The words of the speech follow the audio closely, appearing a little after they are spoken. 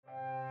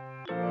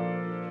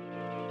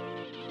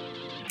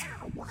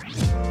We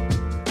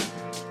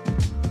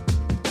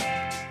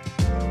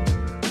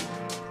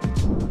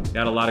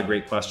had a lot of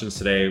great questions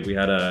today. We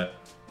had a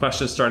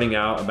question starting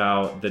out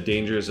about the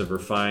dangers of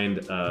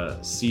refined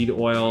seed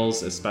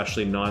oils,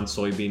 especially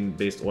non-soybean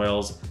based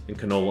oils and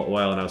canola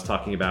oil. And I was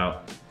talking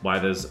about why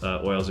those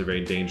oils are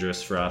very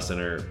dangerous for us and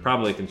are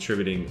probably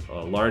contributing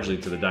largely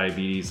to the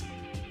diabetes,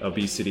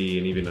 obesity,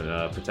 and even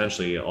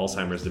potentially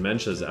Alzheimer's,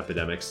 dementia's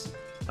epidemics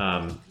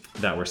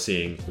that we're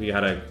seeing. We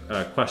had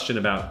a question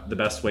about the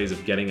best ways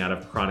of getting out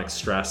of chronic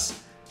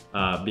stress,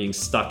 being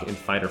stuck in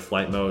fight or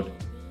flight mode.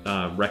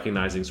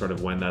 Recognizing sort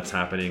of when that's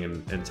happening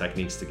and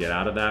techniques to get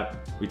out of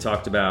that. We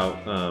talked about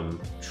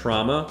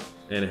trauma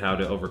and how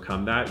to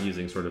overcome that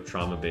using sort of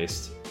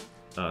trauma-based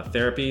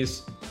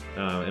therapies.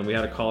 And we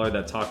had a caller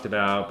that talked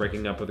about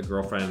breaking up with a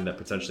girlfriend that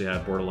potentially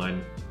had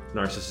borderline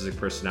narcissistic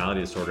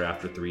personality disorder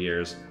after 3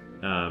 years,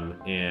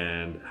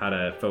 and how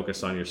to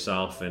focus on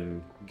yourself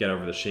and get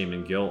over the shame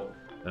and guilt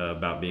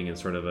about being in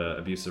sort of an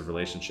abusive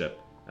relationship.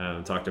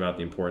 Talked about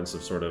the importance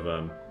of sort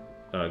of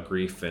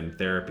grief and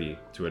therapy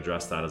to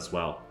address that as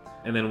well.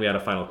 And then we had a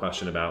final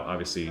question about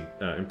obviously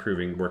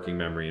improving working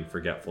memory and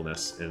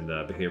forgetfulness and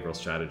behavioral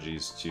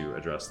strategies to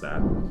address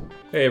that.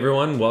 Hey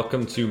everyone,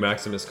 welcome to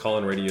Maximus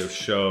Call-In Radio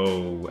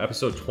Show,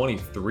 episode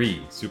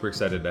 23. Super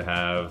excited to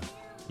have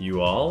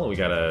you all. We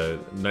got a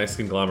nice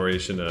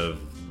conglomeration of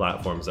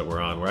platforms that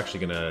we're on. We're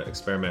actually going to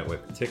experiment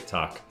with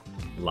TikTok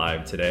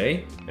live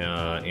today.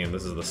 And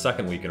this is the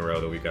second week in a row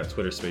that we've got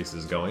Twitter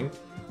Spaces going.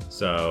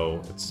 So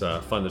it's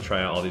fun to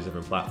try out all these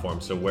different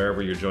platforms. So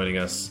wherever you're joining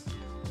us,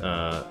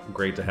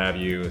 great to have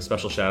you. A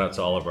special shout out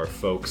to all of our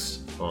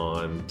folks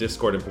on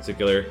Discord in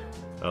particular.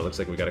 Looks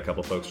like we got a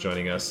couple folks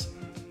joining us.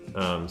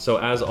 So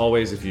as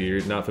always, if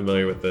you're not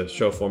familiar with the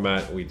show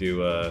format, we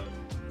do a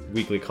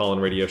weekly call-in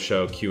radio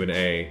show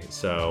Q&A.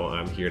 So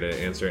I'm here to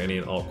answer any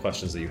and all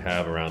questions that you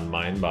have around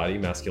mind, body,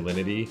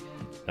 masculinity,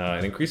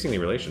 and increasingly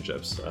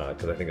relationships,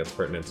 because I think that's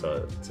pertinent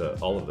to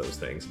all of those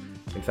things.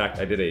 In fact,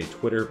 I did a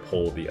Twitter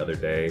poll the other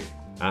day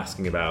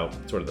asking about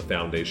sort of the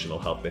foundational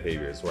health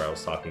behaviors, where I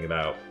was talking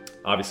about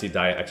obviously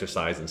diet,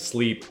 exercise, and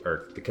sleep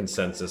are the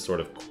consensus sort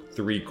of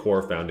 3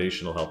 core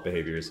foundational health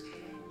behaviors.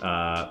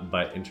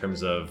 But in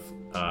terms of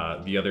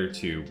the other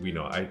 2,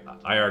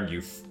 I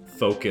argue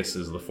focus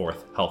is the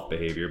 4th health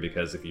behavior,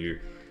 because if you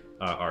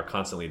are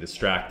constantly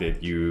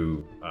distracted,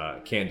 you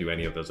can't do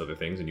any of those other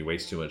things, and you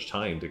waste too much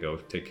time to go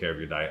take care of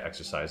your diet,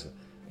 exercise,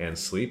 and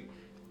sleep.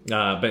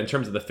 But in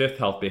terms of the 5th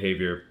health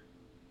behavior,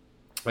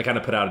 I kind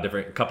of put out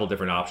a couple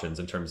different options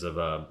in terms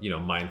of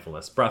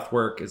mindfulness. Breath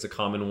work is a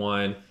common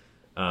one,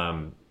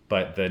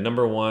 but the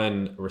number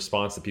 1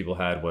 response that people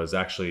had was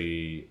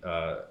actually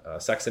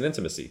sex and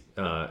intimacy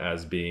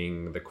as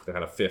being the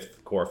kind of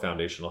 5th core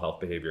foundational health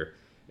behavior,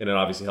 and it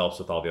obviously helps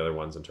with all the other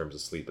ones in terms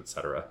of sleep,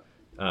 etc.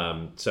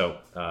 So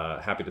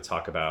happy to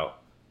talk about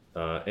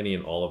any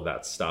and all of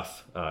that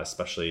stuff,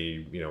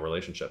 especially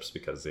relationships,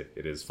 because it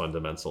is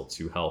fundamental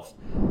to health.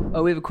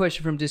 Oh, we have a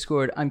question from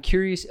Discord. I'm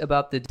curious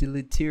about the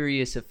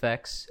deleterious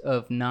effects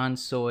of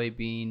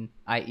non-soybean,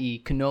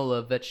 i.e.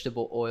 canola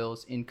vegetable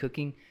oils in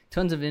cooking.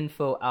 Tons of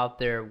info out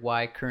there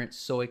why current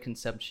soy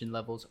consumption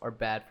levels are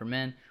bad for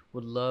men.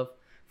 Would love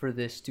for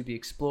this to be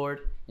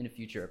explored in a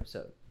future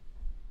episode.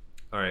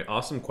 All right,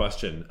 awesome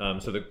question.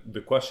 So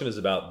the question is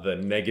about the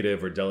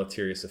negative or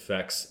deleterious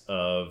effects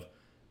of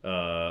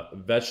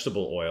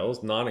vegetable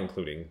oils, not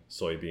including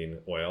soybean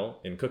oil,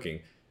 in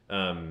cooking.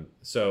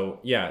 So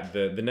yeah,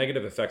 the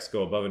negative effects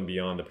go above and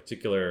beyond the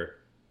particular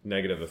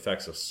negative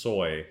effects of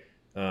soy.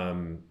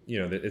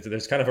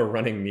 There's kind of a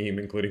running meme,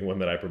 including one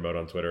that I promote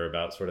on Twitter,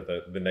 about sort of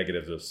the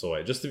negatives of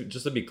soy. Just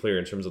to be clear,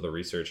 in terms of the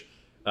research,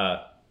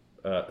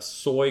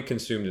 soy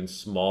consumed in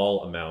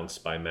small amounts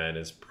by men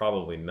is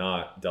probably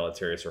not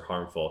deleterious or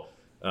harmful.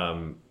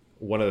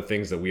 One of the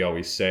things that we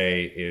always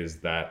say is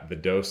that the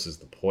dose is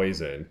the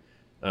poison.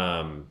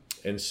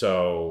 And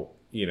so,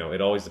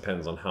 it always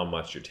depends on how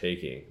much you're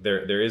taking.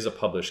 There is a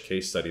published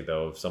case study,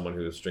 though, of someone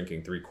who was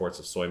drinking 3 quarts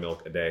of soy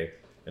milk a day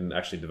and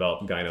actually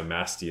developed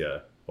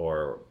gynecomastia,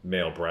 or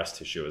male breast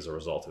tissue, as a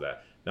result of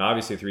that. Now,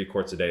 obviously 3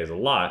 quarts a day is a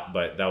lot,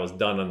 but that was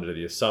done under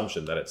the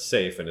assumption that it's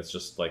safe, and it's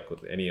just like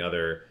with any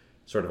other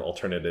sort of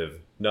alternative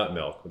nut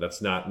milk.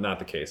 That's not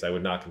the case. I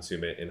would not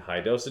consume it in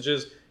high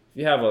dosages. If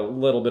you have a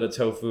little bit of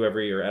tofu or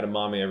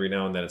edamame every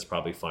now and then, it's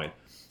probably fine.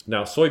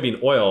 Now,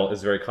 soybean oil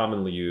is very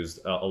commonly used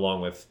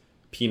along with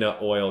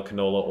peanut oil,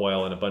 canola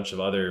oil, and a bunch of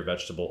other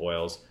vegetable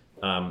oils.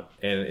 And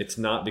it's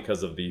not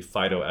because of the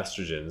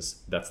phytoestrogens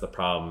that's the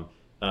problem.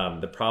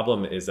 The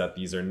problem is that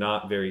these are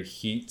not very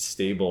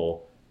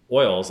heat-stable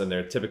oils, and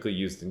they're typically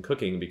used in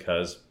cooking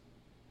because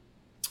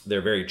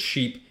they're very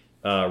cheap,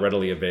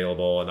 readily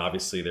available, and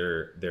obviously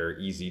they're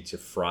easy to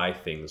fry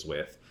things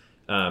with.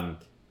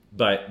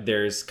 But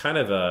there's kind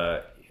of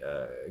a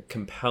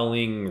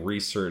compelling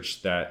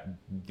research that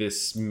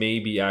this may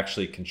be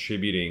actually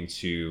contributing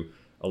to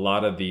a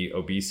lot of the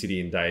obesity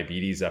and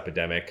diabetes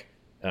epidemic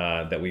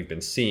that we've been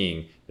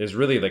seeing. There's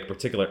really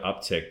particular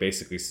uptick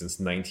basically since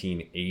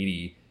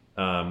 1980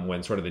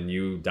 when sort of the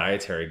new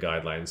dietary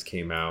guidelines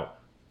came out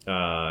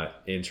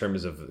in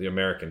terms of the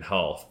American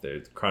health.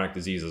 The chronic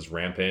disease is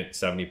rampant.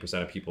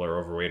 70% of people are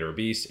overweight or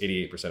obese.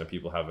 88% of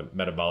people have a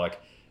metabolic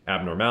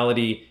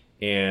abnormality.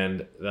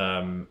 And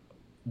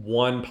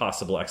one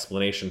possible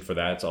explanation for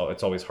that,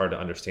 it's always hard to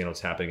understand what's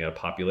happening at a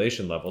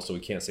population level, so we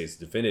can't say it's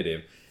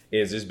definitive,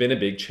 is there's been a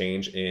big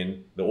change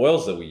in the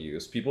oils that we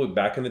use. People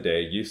back in the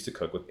day used to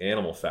cook with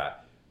animal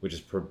fat, which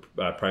is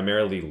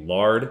primarily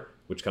lard,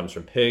 which comes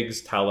from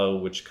pigs, tallow,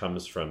 which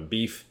comes from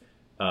beef,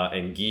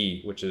 and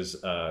ghee, which is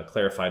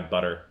clarified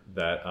butter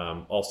that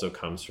also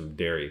comes from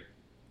dairy.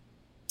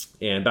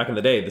 And back in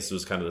the day, this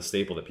was kind of the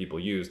staple that people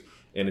used.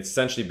 And it's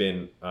essentially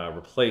been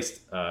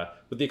replaced,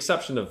 with the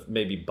exception of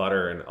maybe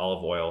butter and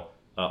olive oil,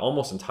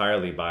 almost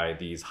entirely by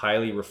these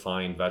highly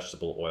refined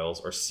vegetable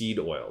oils or seed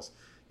oils.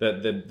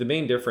 The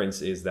main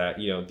difference is that,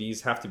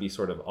 these have to be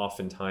sort of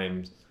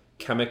oftentimes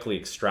chemically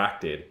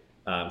extracted.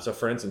 So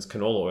for instance,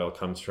 canola oil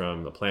comes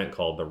from a plant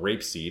called the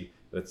rapeseed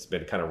that's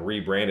been kind of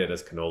rebranded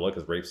as canola,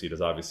 because rapeseed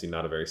is obviously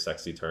not a very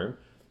sexy term.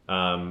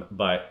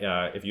 But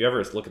if you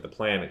ever look at the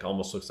plant, it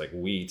almost looks like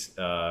wheat.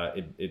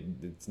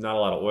 It's not a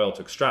lot of oil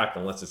to extract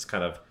unless it's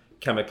kind of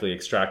chemically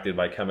extracted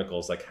by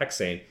chemicals like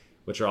hexane,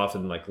 which are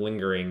often like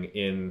lingering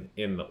in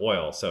the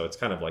oil. So it's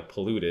kind of like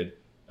polluted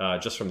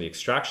just from the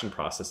extraction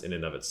process in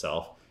and of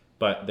itself.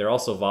 But they're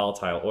also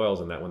volatile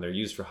oils in that when they're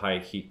used for high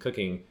heat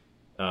cooking,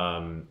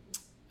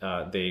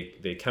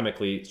 they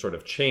chemically sort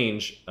of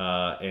change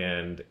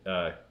and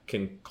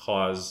can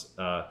cause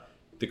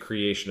the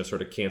creation of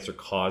sort of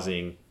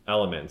cancer-causing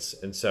elements.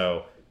 And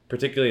so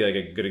particularly like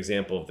a good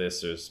example of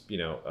this is,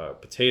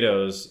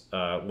 potatoes,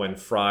 when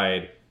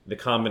fried, the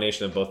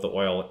combination of both the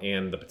oil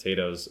and the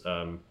potatoes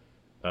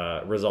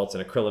results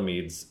in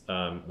acrylamides,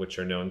 which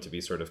are known to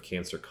be sort of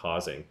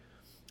cancer-causing.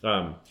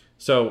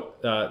 So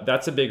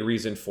that's a big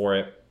reason for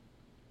it.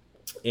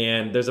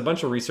 And there's a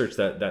bunch of research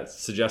that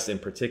suggests in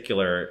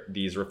particular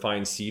these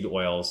refined seed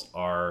oils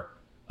are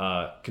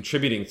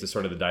contributing to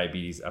sort of the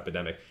diabetes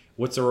epidemic.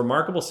 What's a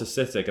remarkable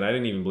statistic, and I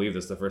didn't even believe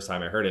this the first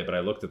time I heard it, but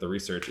I looked at the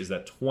research, is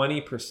that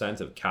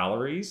 20% of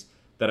calories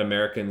that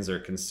Americans are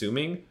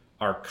consuming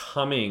are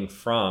coming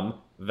from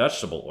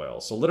vegetable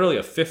oils. So literally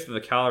a fifth of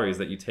the calories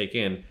that you take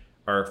in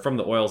are from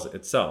the oils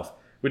itself,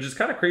 which is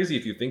kind of crazy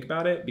if you think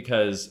about it,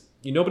 because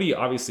nobody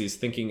obviously is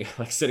thinking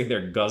like sitting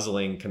there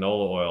guzzling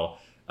canola oil.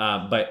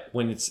 But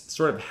when it's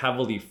sort of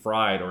heavily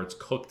fried or it's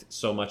cooked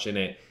so much in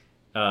it,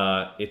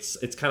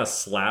 it's kind of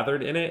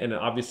slathered in it, and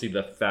obviously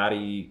the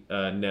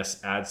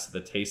fattiness adds to the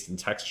taste and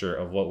texture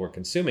of what we're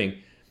consuming.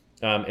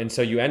 And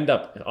so you end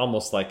up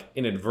almost like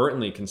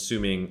inadvertently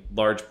consuming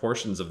large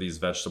portions of these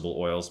vegetable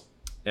oils.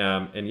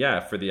 And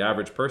yeah, for the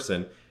average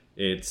person,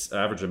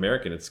 average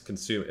American, it's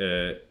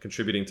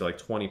contributing to like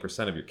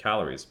 20% of your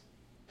calories.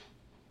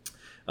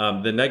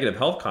 The negative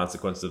health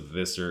consequences of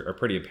this are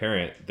pretty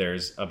apparent.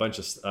 There's a bunch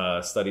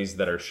of studies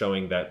that are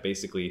showing that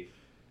basically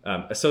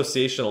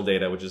associational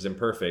data, which is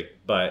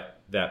imperfect,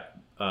 but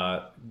that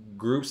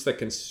groups that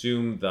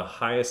consume the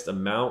highest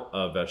amount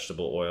of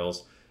vegetable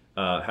oils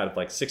had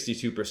like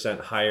 62%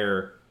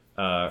 higher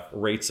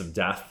rates of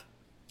death.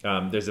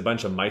 There's a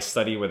bunch of mice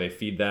study where they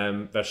feed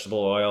them vegetable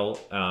oil,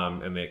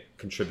 and it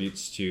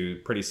contributes to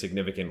pretty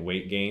significant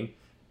weight gain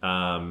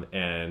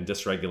and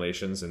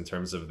dysregulations in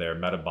terms of their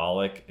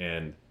metabolic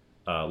and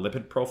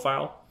lipid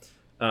profile.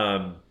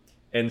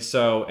 And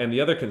the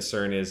other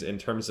concern is in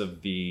terms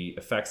of the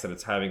effects that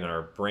it's having on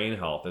our brain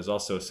health. There's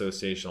also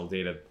associational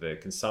data that the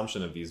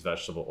consumption of these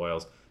vegetable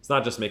oils, it's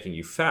not just making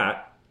you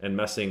fat and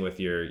messing with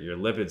your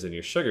lipids and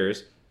your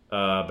sugars,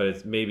 but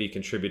it's maybe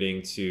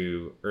contributing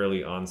to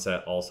early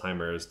onset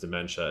Alzheimer's,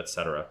 dementia,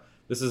 etc.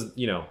 This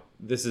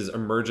is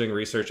emerging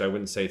research. I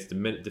wouldn't say it's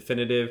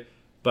definitive,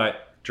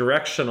 but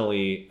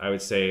directionally, I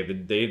would say the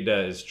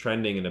data is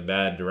trending in a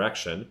bad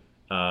direction.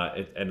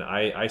 And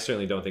I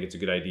certainly don't think it's a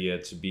good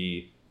idea to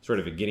be sort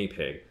of a guinea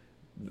pig.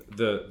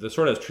 The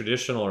sort of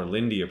traditional or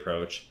Lindy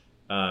approach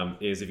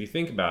is, if you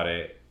think about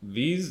it,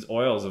 these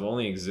oils have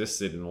only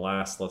existed in the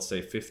last, let's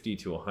say, 50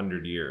 to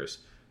 100 years.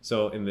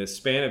 So in the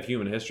span of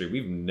human history,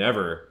 we've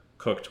never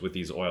cooked with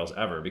these oils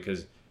ever,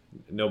 because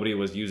nobody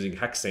was using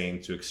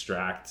hexane to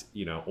extract,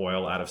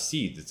 oil out of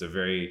seeds. It's a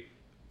very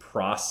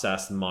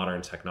processed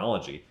modern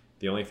technology.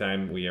 The only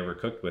time we ever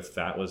cooked with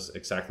fat was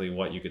exactly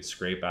what you could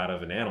scrape out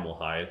of an animal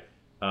hide,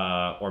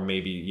 or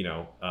maybe,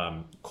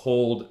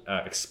 cold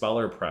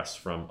expeller press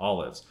from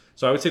olives.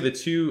 So I would say the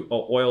two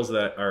oils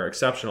that are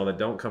exceptional that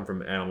don't come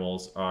from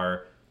animals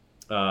are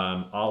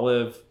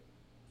olive,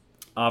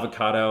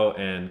 avocado,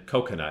 and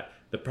coconut.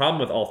 The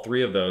problem with all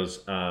three of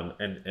those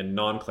and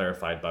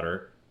non-clarified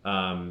butter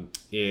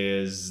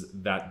is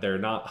that they're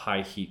not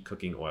high heat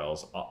cooking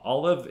oils.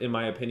 Olive, in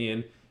my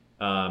opinion,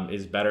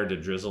 is better to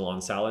drizzle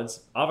on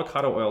salads.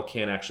 Avocado oil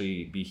can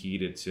actually be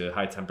heated to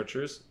high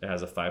temperatures. It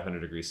has a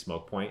 500-degree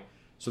smoke point.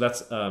 So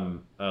that's a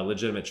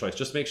legitimate choice.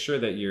 Just make sure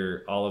that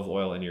your olive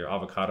oil and your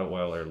avocado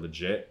oil are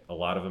legit. A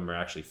lot of them are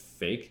actually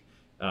fake.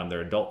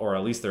 They're or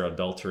at least they're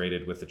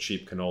adulterated with the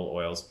cheap canola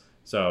oils.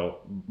 So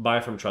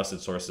buy from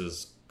trusted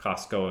sources,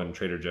 Costco and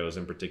Trader Joe's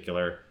in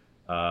particular.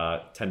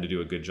 tend to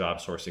do a good job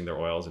sourcing their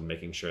oils and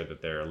making sure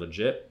that they're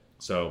legit.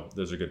 So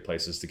those are good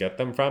places to get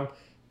them from.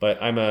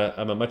 But I'm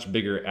a much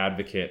bigger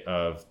advocate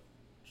of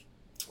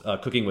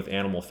cooking with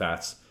animal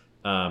fats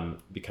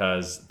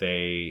because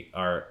they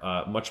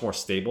are much more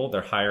stable.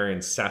 They're higher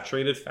in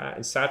saturated fat,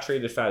 and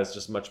saturated fat is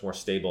just much more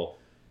stable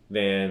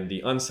than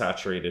the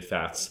unsaturated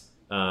fats,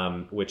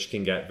 which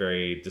can get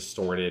very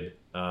distorted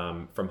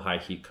from high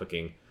heat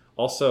cooking.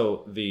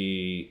 Also,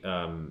 the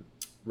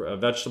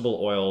vegetable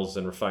oils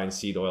and refined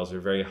seed oils are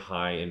very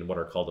high in what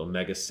are called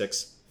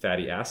omega-6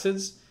 fatty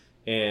acids.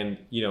 And,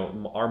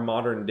 our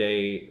modern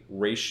day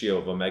ratio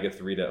of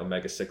omega-3 to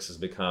omega-6 has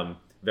become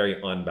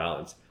very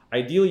unbalanced.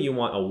 Ideally, you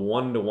want a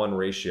 1-to-1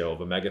 ratio of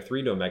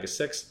omega-3 to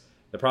omega-6.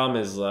 The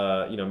problem is,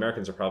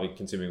 Americans are probably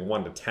consuming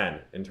 1 to 10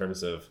 in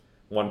terms of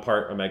 1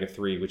 part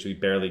omega-3, which we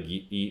barely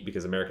eat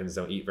because Americans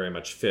don't eat very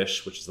much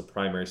fish, which is the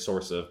primary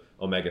source of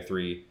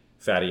omega-3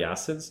 fatty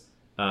acids.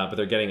 But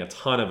they're getting a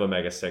ton of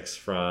omega-6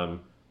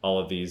 from all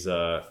of these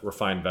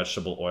refined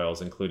vegetable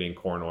oils, including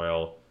corn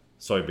oil,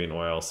 soybean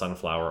oil,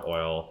 sunflower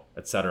oil,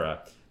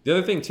 etc. The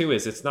other thing too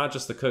is it's not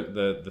just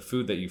the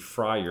food that you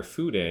fry your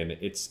food in;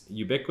 it's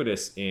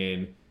ubiquitous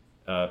in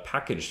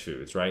packaged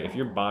foods, right? If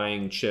you're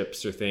buying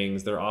chips or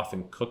things, they're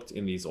often cooked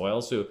in these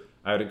oils. So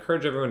I would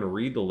encourage everyone to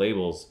read the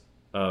labels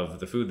of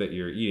the food that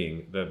you're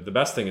eating. The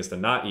best thing is to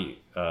not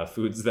eat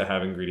foods that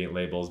have ingredient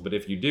labels, but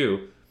if you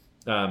do,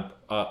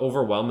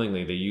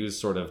 overwhelmingly they use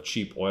sort of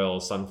cheap oil,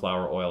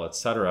 sunflower oil,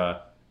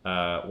 etc.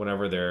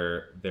 Whenever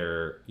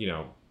they're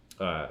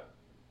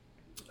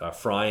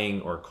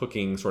frying or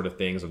cooking sort of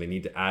things, or they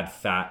need to add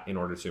fat in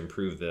order to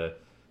improve the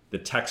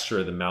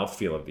texture, the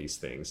mouthfeel of these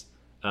things.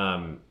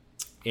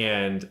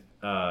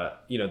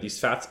 These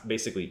fats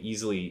basically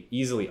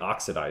easily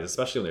oxidize,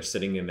 especially when they're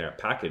sitting in their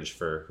package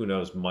for who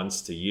knows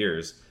months to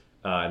years,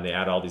 and they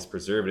add all these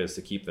preservatives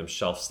to keep them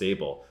shelf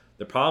stable.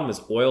 The problem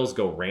is oils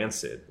go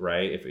rancid,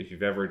 right? If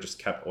you've ever just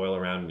kept oil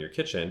around in your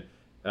kitchen,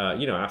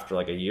 after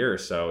like a year or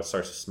so, it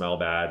starts to smell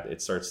bad.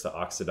 It starts to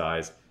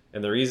oxidize.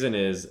 And the reason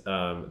is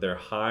they're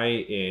high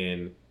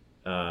in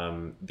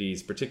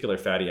these particular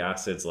fatty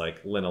acids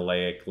like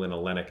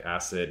linolenic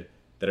acid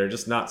that are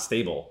just not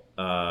stable,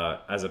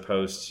 as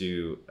opposed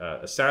to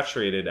a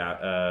saturated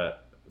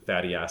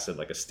fatty acid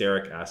like a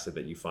stearic acid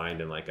that you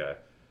find in like a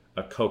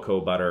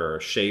cocoa butter or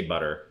shea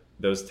butter.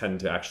 Those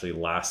tend to actually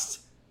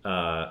last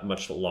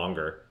much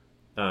longer.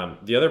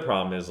 The other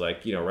problem is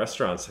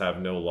restaurants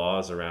have no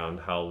laws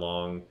around how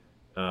long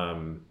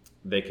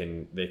they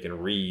can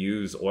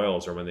reuse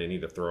oils or when they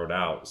need to throw it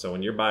out. So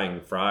when you're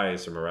buying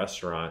fries from a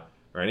restaurant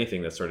or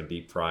anything that's sort of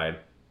deep fried,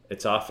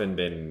 it's often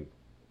been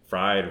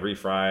fried,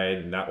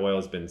 refried, and that oil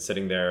has been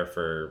sitting there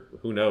for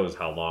who knows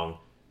how long.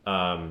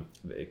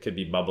 It could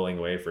be bubbling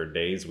away for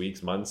days,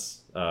 weeks,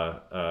 months,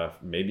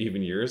 maybe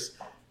even years.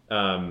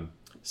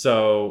 It's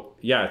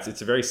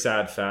a very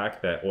sad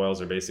fact that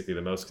oils are basically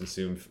the most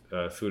consumed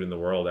food in the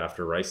world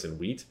after rice and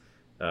wheat.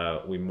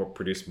 We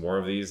produce more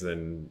of these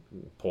than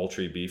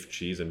poultry, beef,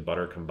 cheese, and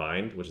butter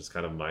combined, which is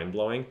kind of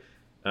mind-blowing.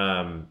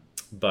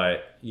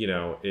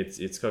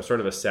 It's sort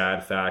of a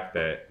sad fact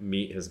that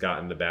meat has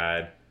gotten the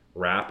bad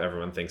rap.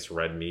 Everyone thinks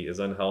red meat is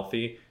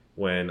unhealthy,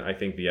 when I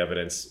think the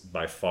evidence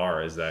by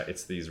far is that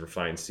it's these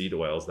refined seed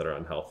oils that are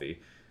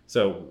unhealthy.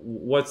 So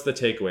what's the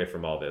takeaway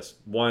from all this?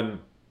 One,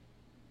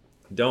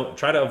 don't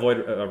try to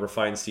avoid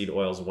refined seed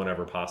oils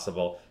whenever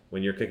possible.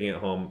 When you're cooking at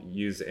home,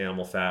 use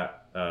animal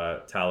fat,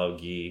 tallow,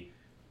 ghee,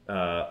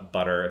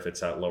 butter if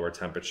it's at lower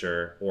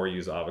temperature, or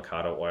use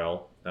avocado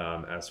oil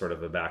as sort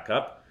of a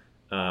backup.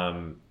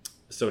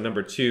 So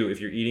number two, if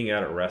you're eating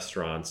out at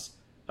restaurants,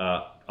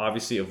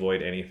 obviously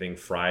avoid anything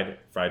fried.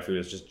 Fried food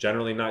is just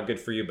generally not good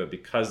for you, but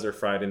because they're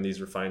fried in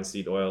these refined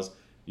seed oils,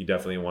 you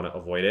definitely want to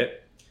avoid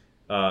it.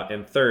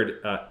 And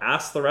third,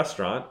 ask the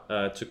restaurant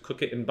to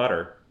cook it in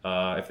butter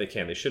if they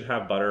can. They should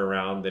have butter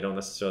around. They don't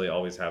necessarily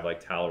always have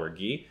like tallow or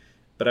ghee,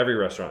 but every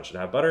restaurant should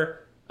have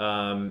butter.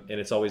 And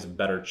it's always a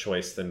better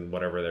choice than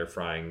whatever they're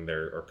frying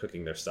or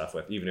cooking their stuff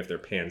with. Even if they're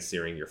pan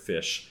searing your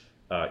fish,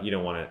 you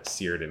don't want it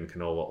seared in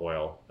canola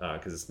oil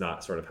because it's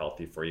not sort of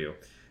healthy for you.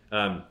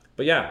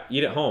 But yeah,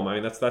 eat at home. I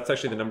mean, that's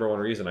actually the number one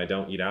reason I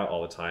don't eat out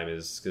all the time,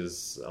 is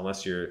because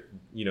unless you're,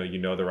 you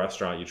know the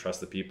restaurant, you trust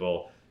the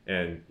people,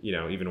 and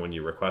even when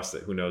you request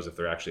it, who knows if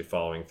they're actually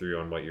following through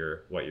on what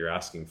you're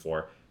asking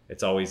for.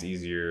 It's always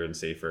easier and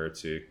safer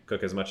to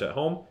cook as much at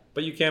home,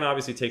 but you can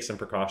obviously take some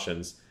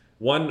precautions.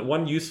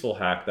 One useful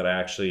hack that I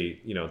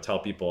actually tell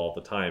people all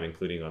the time,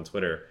 including on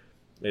Twitter,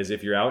 is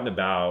if you're out and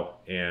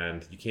about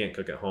and you can't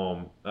cook at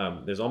home,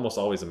 there's almost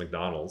always a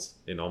McDonald's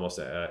in almost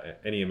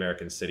any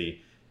American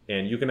city,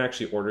 and you can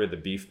actually order the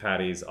beef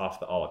patties off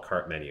the a la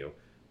carte menu.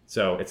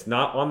 So it's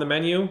not on the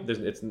menu,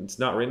 it's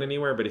not written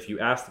anywhere, but if you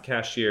ask the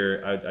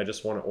cashier, I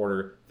just want to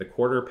order the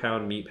 1/4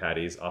 pound meat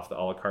patties off the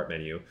a la carte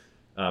menu,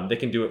 they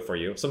can do it for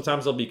you.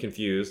 Sometimes they'll be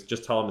confused.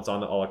 Just tell them it's on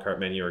the a la carte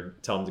menu, or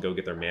tell them to go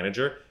get their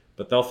manager,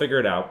 but they'll figure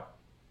it out.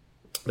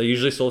 They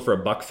usually sold for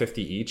 $1.50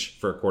 each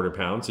for a 1/4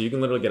 pound. So you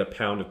can literally get a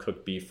pound of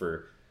cooked beef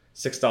for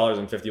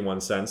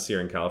 $6.51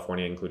 here in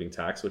California, including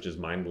tax, which is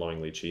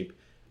mind-blowingly cheap.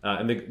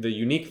 And the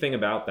unique thing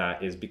about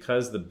that is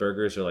because the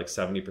burgers are like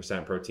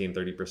 70% protein,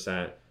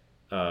 30%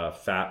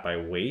 fat by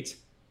weight,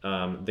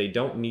 they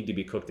don't need to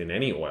be cooked in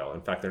any oil.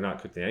 In fact, they're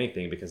not cooked in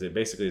anything because it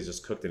basically is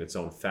just cooked in its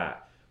own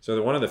fat. So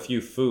they're one of the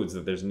few foods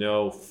that there's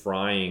no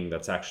frying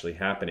that's actually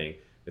happening.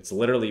 It's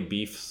literally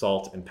beef,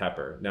 salt, and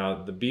pepper.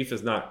 Now, the beef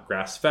is not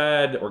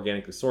grass-fed,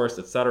 organically sourced,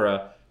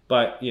 etc.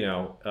 But,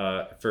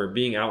 for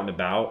being out and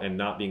about and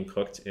not being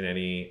cooked in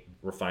any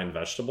refined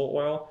vegetable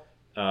oil,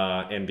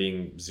 and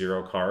being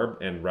zero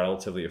carb and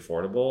relatively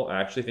affordable,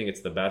 I actually think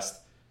it's the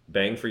best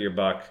bang for your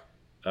buck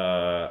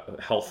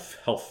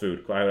health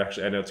food.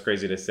 I know it's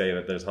crazy to say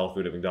that there's health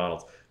food at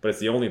McDonald's, but it's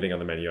the only thing on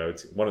the menu.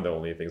 It's one of the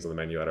only things on the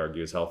menu I'd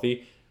argue is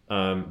healthy,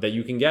 that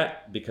you can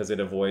get because it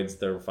avoids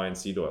the refined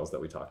seed oils that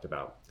we talked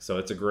about. So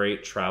it's a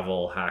great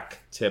travel hack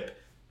tip,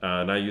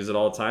 and I use it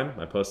all the time.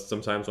 I post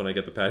sometimes when I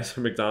get the patties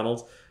from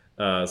McDonald's,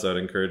 so I'd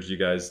encourage you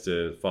guys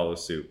to follow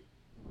suit.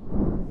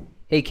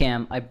 Hey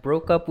Cam, I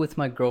broke up with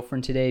my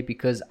girlfriend today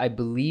because I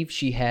believe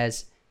she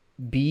has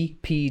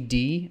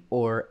BPD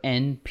or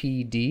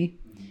NPD,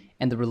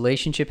 and the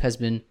relationship has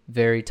been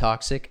very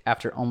toxic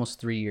after almost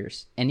 3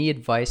 years. Any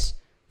advice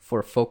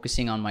for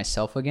focusing on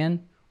myself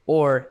again,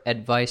 or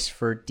advice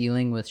for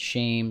dealing with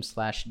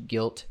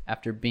shame/guilt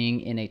after being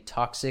in a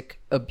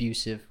toxic,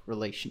 abusive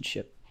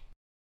relationship?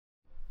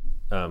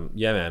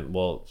 Yeah, man.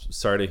 Well,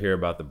 sorry to hear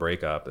about the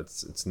breakup.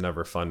 It's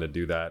never fun to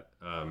do that.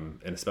 And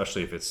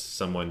especially if it's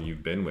someone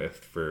you've been with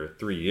for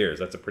 3 years,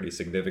 that's a pretty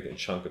significant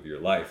chunk of your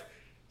life.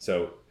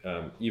 So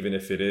even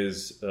if it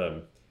is,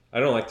 I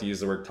don't like to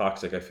use the word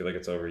toxic. I feel like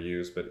it's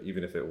overused, but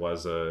even if it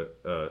was a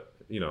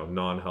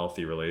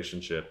non-healthy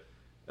relationship,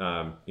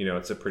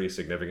 it's a pretty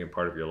significant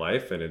part of your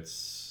life, and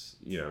it's,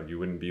 you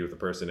wouldn't be with the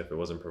person if it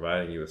wasn't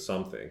providing you with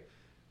something.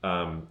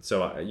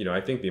 So I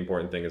think the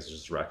important thing is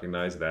just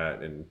recognize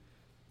that and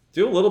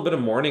do a little bit of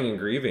mourning and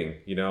grieving.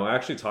 I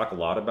actually talk a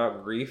lot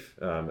about grief,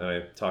 and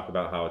I talk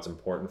about how it's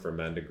important for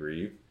men to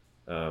grieve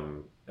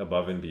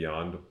above and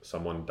beyond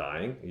someone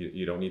dying.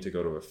 You don't need to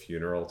go to a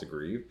funeral to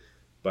grieve.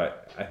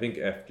 But I think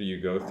after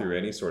you go through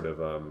any sort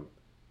of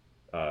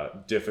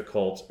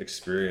difficult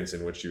experience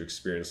in which you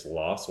experience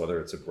loss, whether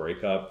it's a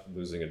breakup,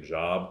 losing a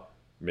job,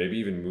 maybe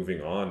even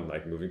moving on,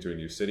 like moving to a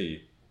new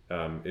city,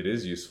 it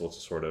is useful to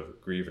sort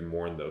of grieve and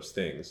mourn those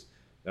things.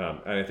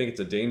 And I think it's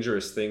a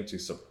dangerous thing to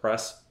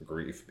suppress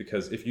grief,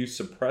 because if you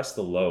suppress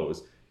the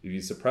lows, if you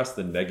suppress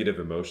the negative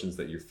emotions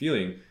that you're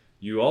feeling,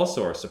 you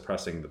also are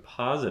suppressing the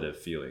positive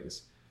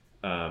feelings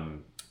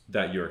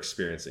that you're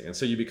experiencing. And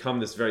so you become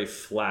this very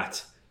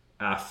flat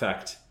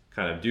affect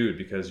kind of dude,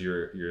 because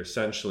you're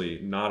essentially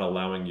not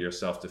allowing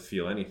yourself to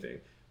feel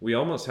anything. We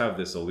almost have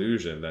this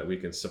illusion that we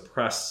can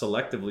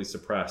selectively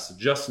suppress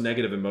just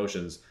negative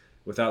emotions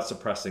without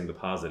suppressing the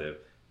positive.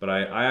 But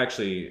I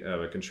actually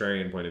have a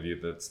contrarian point of view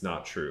that's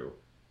not true.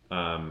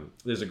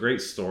 There's a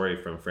great story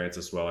from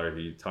Francis Weller.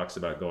 He talks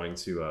about going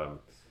to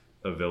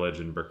a village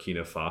in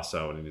Burkina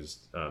Faso, and he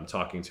was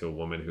talking to a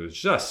woman who was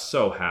just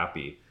so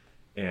happy.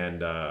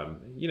 And,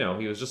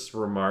 he was just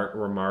found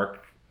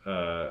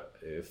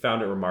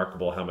it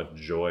remarkable how much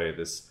joy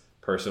this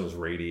person was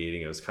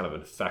radiating. It was kind of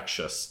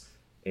infectious.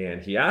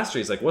 And he asked her,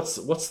 he's like,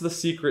 what's the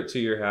secret to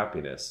your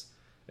happiness?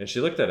 And she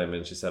looked at him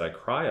and she said, I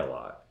cry a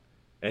lot.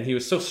 And he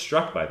was so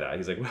struck by that.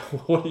 He's like, well,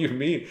 what do you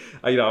mean?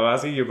 I'm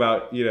asking you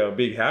about,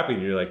 being happy.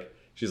 And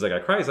she's like, I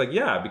cry. He's like,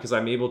 yeah, because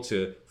I'm able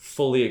to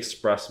fully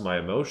express my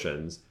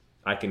emotions.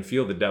 I can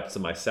feel the depths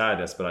of my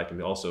sadness, but I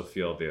can also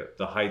feel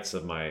the heights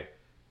of my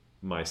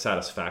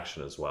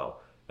satisfaction as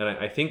well. And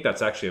I think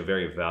that's actually a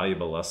very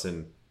valuable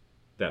lesson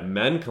that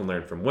men can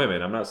learn from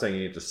women. I'm not saying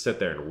you need to sit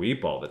there and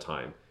weep all the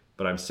time,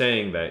 but I'm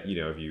saying that,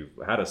 if you've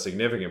had a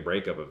significant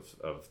breakup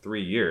of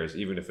 3 years,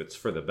 even if it's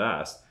for the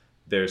best,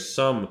 there's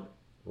some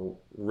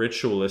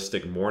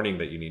ritualistic mourning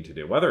that you need to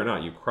do, whether or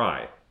not you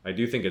cry. I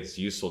do think it's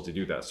useful to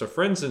do that. So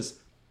for instance,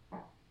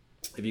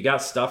 if you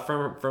got stuff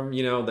from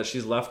that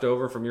she's left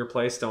over from your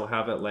place, don't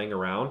have it laying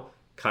around.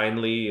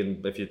 Kindly,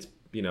 and if it's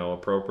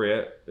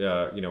appropriate,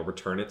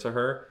 return it to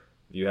her.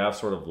 If you have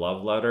sort of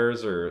love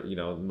letters or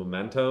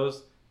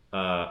mementos,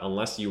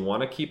 unless you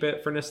want to keep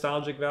it for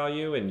nostalgic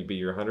value and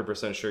you're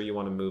 100% sure you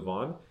want to move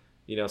on,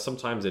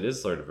 sometimes it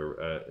is sort of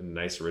a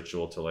nice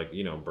ritual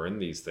to burn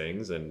these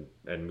things and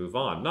move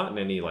on. Not in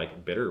any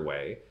bitter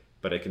way,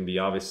 but it can be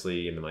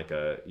obviously in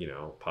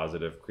a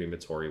positive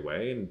crematory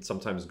way. And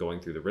sometimes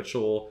going through the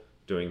ritual,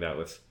 doing that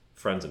with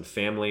friends and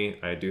family.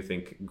 I do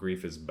think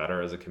grief is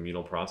better as a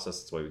communal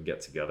process. That's why we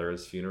get together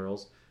as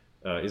funerals,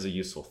 is a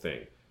useful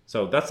thing.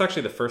 So that's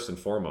actually the first and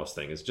foremost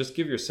thing, is just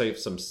give yourself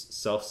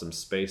some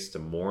space to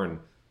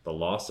mourn the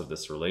loss of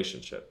this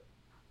relationship.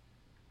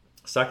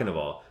 Second of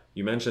all,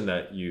 you mentioned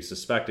that you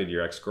suspected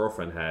your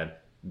ex-girlfriend had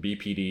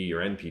BPD or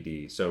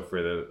NPD. So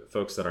for the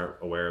folks that aren't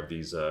aware of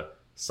these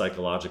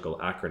psychological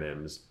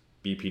acronyms,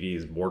 BPD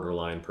is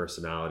borderline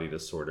personality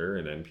disorder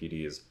and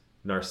NPD is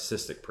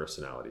narcissistic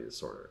personality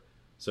disorder.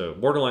 So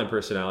borderline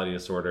personality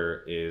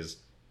disorder is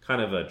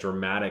kind of a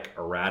dramatic,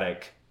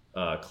 erratic,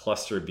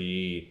 cluster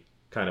B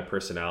kind of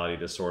personality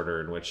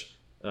disorder in which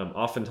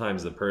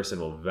oftentimes the person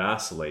will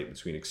vacillate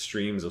between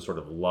extremes of sort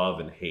of love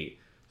and hate.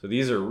 So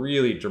these are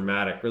really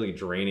dramatic, really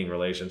draining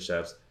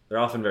relationships. They're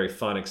often very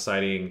fun,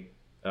 exciting,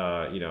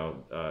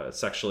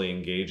 sexually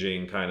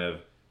engaging kind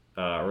of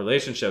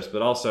relationships,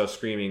 but also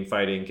screaming,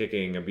 fighting,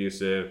 kicking,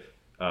 abusive,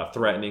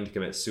 threatening to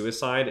commit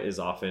suicide is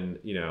often,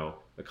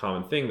 a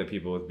common thing that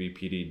people with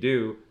BPD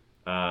do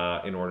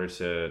in order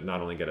to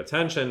not only get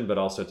attention, but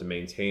also to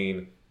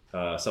maintain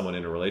someone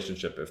in a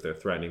relationship if they're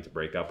threatening to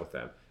break up with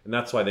them. And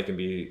that's why they can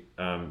be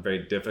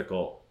very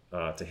difficult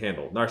to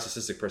handle.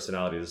 Narcissistic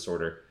personality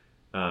disorder,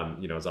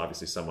 is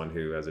obviously someone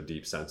who has a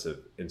deep sense of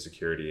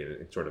insecurity and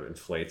it sort of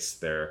inflates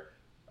their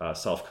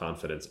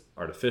self-confidence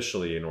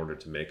artificially in order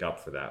to make up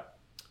for that.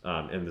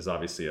 And there's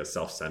obviously a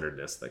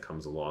self-centeredness that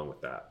comes along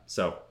with that.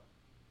 So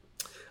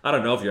I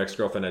don't know if your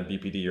ex-girlfriend had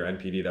BPD or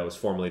NPD that was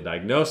formally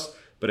diagnosed,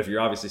 but if you're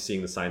obviously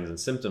seeing the signs and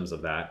symptoms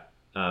of that,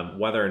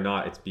 whether or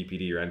not it's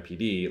BPD or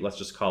NPD, let's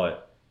just call it,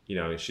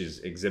 she's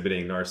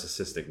exhibiting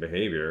narcissistic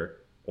behavior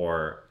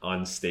or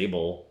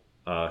unstable,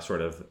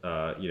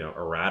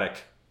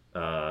 erratic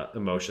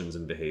emotions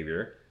and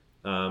behavior,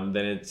 then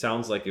it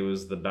sounds like it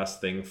was the best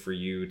thing for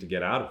you to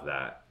get out of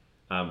that.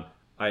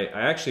 I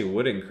actually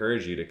would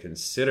encourage you to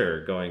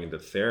consider going into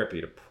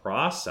therapy to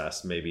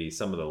process maybe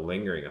some of the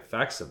lingering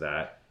effects of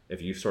that.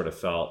 If you sort of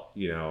felt,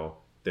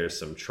 there's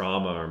some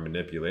trauma or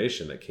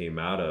manipulation that came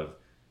out of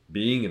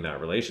being in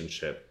that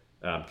relationship,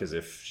 because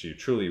if she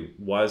truly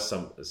was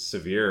some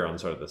severe on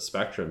sort of the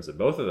spectrums of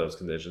both of those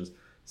conditions,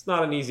 it's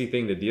not an easy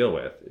thing to deal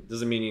with. It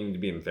doesn't mean you need to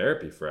be in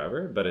therapy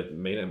forever, but it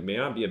may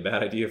not be a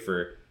bad idea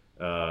for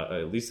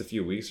at least a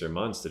few weeks or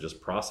months to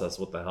just process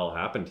what the hell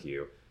happened to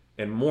you.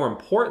 And more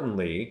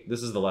importantly,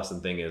 this is the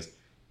lesson thing is,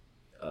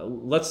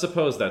 let's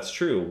suppose that's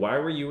true. Why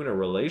were you in a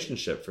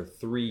relationship for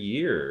 3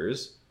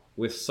 years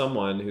with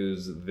someone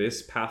who's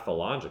this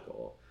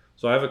pathological?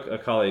 So I have a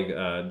colleague,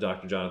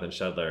 Dr. Jonathan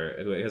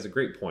Shedler, who has a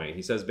great point.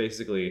 He says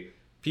basically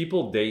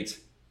people date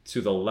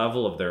to the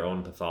level of their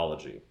own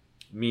pathology,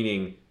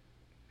 meaning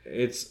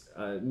it's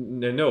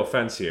no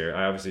offense here,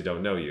 I obviously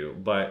don't know you,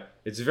 but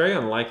it's very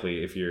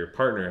unlikely if your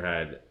partner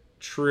had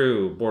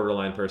true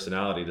borderline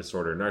personality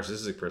disorder,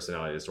 narcissistic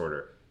personality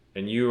disorder,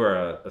 and you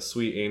are a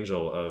sweet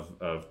angel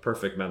of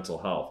perfect mental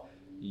health,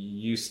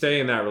 you stay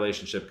in that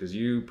relationship because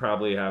you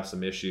probably have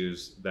some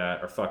issues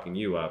that are fucking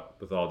you up,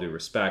 with all due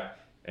respect,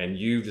 and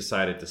you've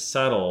decided to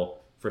settle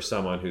for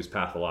someone who's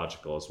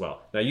pathological as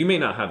well. Now, you may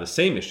not have the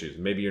same issues.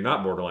 Maybe you're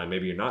not borderline,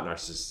 maybe you're not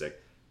narcissistic,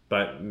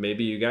 but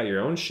maybe you got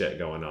your own shit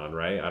going on,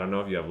 right? I don't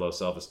know if you have low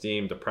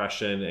self-esteem,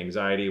 depression,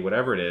 anxiety,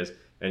 whatever it is,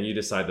 and you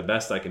decide the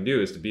best I can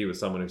do is to be with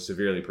someone who's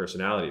severely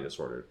personality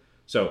disordered.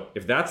 So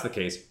if that's the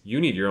case,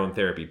 you need your own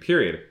therapy,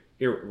 period.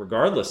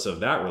 Regardless of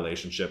that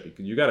relationship,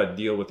 you got to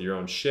deal with your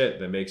own shit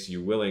that makes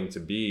you willing to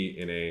be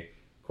in a,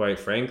 quite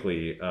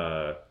frankly,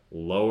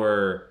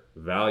 lower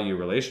value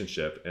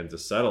relationship and to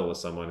settle with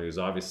someone who's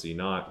obviously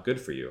not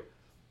good for you.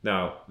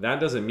 Now,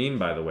 that doesn't mean,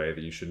 by the way,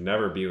 that you should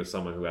never be with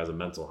someone who has a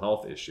mental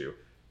health issue.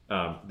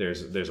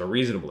 There's a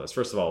reasonableness.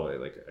 First of all,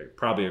 like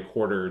probably a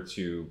quarter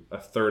to a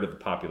third of the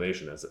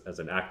population as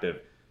an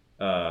active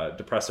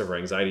depressive or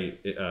anxiety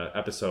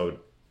episode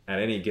at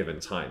any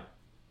given time.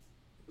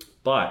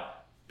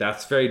 But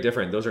that's very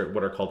different. Those are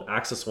what are called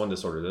axis 1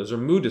 disorders. Those are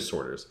mood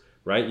disorders,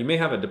 right? You may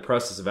have a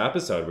depressive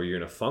episode where you're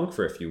in a funk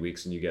for a few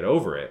weeks and you get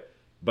over it,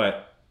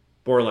 but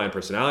borderline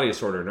personality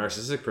disorder,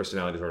 narcissistic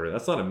personality disorder,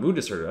 that's not a mood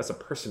disorder, that's a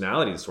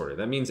personality disorder.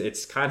 That means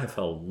it's kind of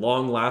a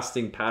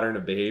long-lasting pattern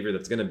of behavior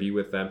that's going to be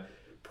with them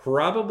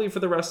probably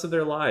for the rest of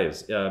their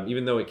lives,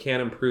 even though it can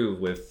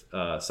improve with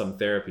some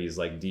therapies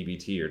like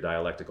DBT or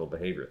dialectical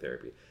behavior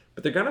therapy.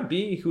 But they're going to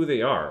be who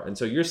they are. And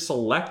so you're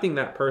selecting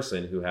that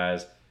person who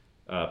has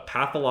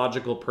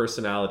pathological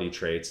personality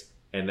traits,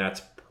 and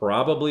that's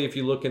probably, if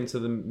you look into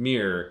the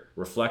mirror,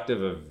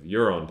 reflective of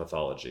your own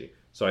pathology.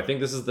 So I think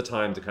this is the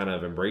time to kind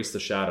of embrace the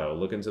shadow,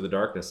 look into the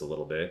darkness a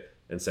little bit,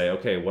 and say,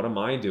 okay, what am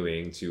I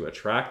doing to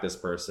attract this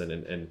person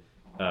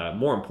and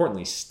more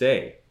importantly,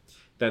 stay?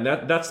 Then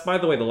that's, by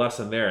the way, the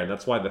lesson there, and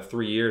that's why the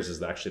 3 years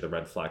is actually the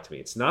red flag to me.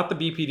 It's not the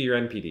BPD or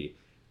NPD.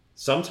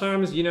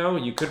 Sometimes,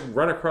 you could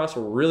run across a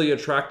really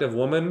attractive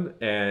woman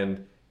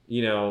and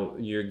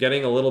you're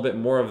getting a little bit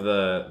more of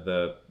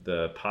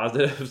the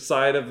positive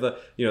side of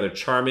they're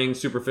charming,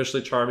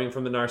 superficially charming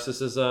from the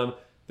narcissism.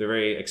 They're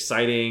very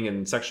exciting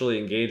and sexually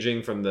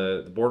engaging from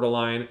the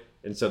borderline.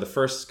 And so the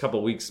first couple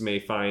of weeks you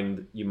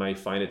might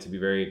find it to be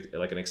very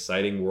like an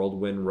exciting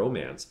whirlwind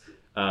romance.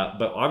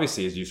 But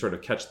obviously, as you sort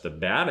of catch the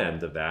bad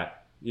end of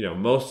that,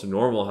 most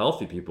normal,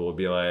 healthy people would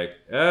be like,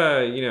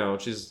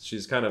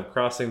 she's kind of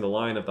crossing the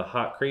line of the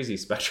hot, crazy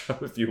spectrum,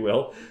 if you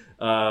will.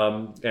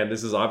 And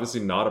this is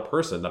obviously not a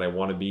person that I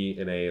want to be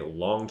in a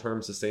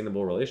long-term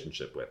sustainable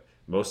relationship with.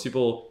 Most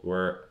people who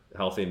are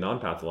healthy and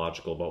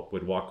non-pathological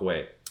would walk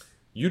away.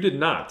 You did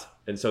not.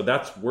 And so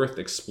that's worth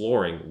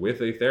exploring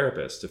with a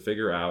therapist to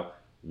figure out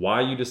why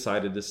you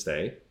decided to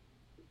stay.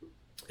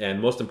 And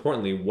most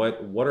importantly,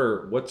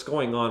 what's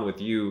going on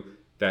with you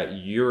that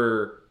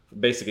you're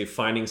basically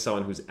finding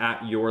someone who's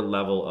at your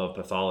level of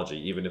pathology,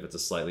 even if it's a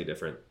slightly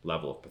different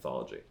level of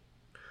pathology.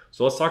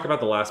 So let's talk about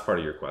the last part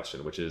of your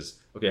question, which is,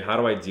 okay, how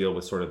do I deal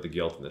with sort of the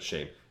guilt and the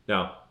shame?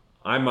 Now,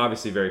 I'm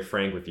obviously very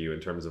frank with you in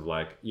terms of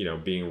like,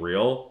 being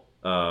real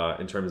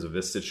in terms of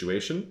this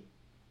situation,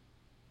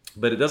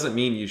 but it doesn't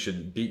mean you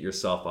should beat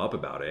yourself up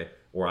about it,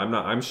 or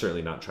I'm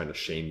certainly not trying to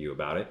shame you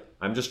about it.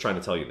 I'm just trying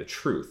to tell you the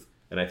truth.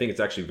 And I think it's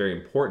actually very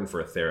important for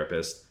a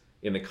therapist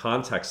in the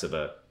context of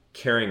a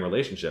caring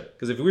relationship.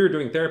 Because if we were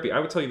doing therapy, I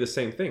would tell you the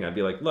same thing. I'd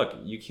be like, look,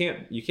 you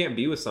can't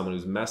be with someone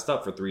who's messed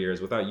up for 3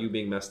 years without you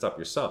being messed up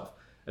yourself.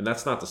 And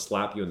that's not to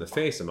slap you in the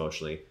face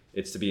emotionally.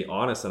 It's to be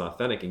honest and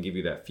authentic and give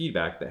you that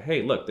feedback that,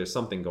 hey, look, there's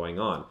something going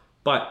on.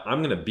 But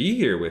I'm going to be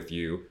here with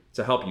you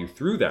to help you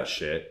through that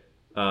shit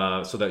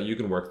so that you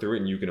can work through it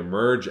and you can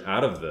emerge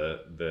out of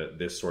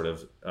this sort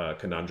of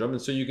conundrum.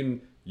 And so you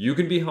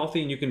can be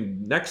healthy and you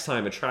can next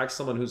time attract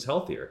someone who's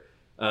healthier.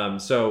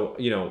 So,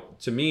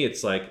 to me,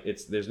 it's like,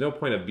 there's no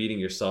point of beating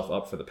yourself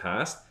up for the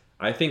past.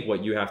 I think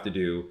what you have to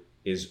do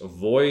is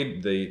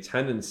avoid the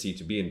tendency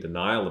to be in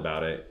denial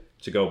about it,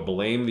 to go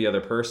blame the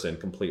other person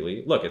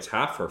completely. Look, it's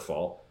half her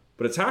fault,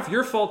 but it's half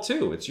your fault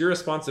too. It's your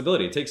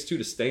responsibility. It takes two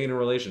to stay in a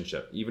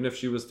relationship, even if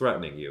she was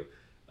threatening you.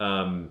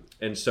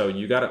 And so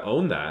you got to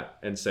own that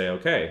and say,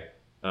 okay,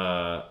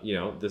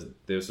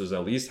 this was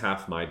at least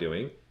half my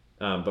doing.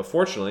 But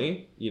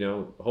fortunately,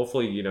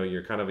 hopefully,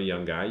 you're kind of a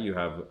young guy. You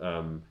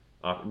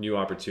have new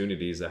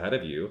opportunities ahead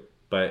of you.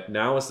 But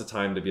now is the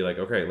time to be like,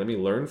 okay, let me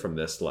learn from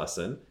this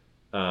lesson,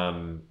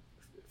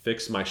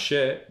 fix my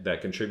shit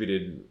that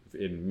contributed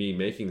in me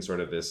making sort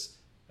of this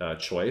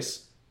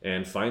choice,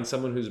 and find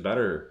someone who's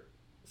better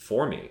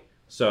for me.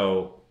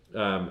 So,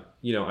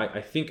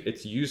 I think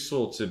it's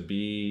useful to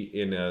be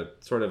in a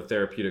sort of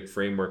therapeutic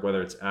framework,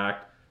 whether it's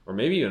ACT or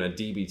maybe even a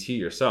DBT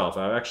yourself.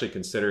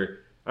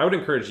 I would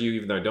encourage you,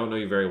 even though I don't know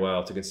you very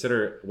well, to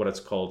consider what it's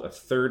called a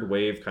third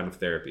wave kind of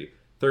therapy.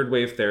 Third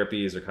wave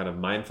therapies are kind of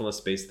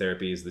mindfulness-based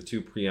therapies. The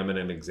two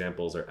preeminent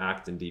examples are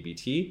ACT and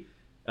DBT,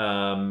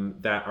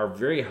 that are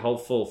very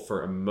helpful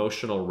for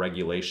emotional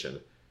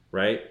regulation,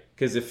 right?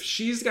 Because if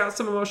she's got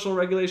some emotional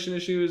regulation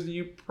issues,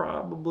 you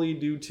probably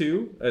do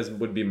too, as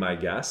would be my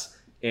guess.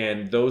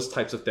 And those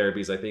types of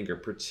therapies, I think, are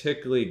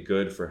particularly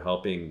good for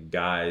helping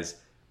guys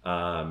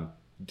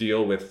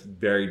deal with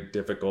very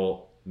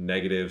difficult,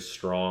 negative,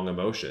 strong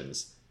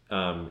emotions,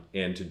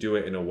 and to do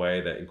it in a way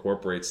that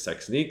incorporates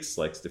techniques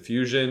like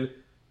diffusion,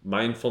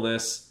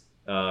 mindfulness,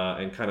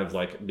 and kind of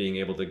like being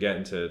able to get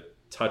into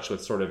touch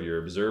with sort of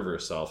your observer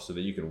self, so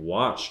that you can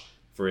watch,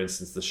 for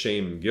instance, the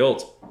shame and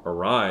guilt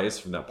arise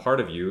from that part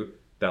of you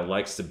that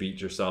likes to beat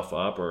yourself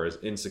up or is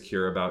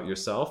insecure about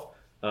yourself,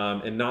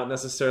 and not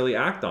necessarily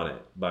act on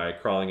it by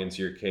crawling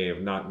into your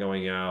cave, not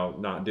going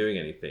out, not doing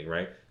anything,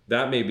 right?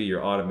 That may be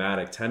your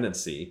automatic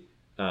tendency,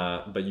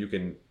 but you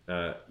can,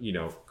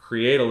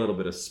 create a little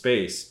bit of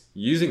space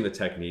using the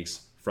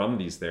techniques from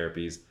these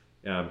therapies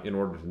in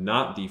order to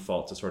not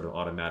default to sort of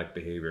automatic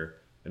behavior,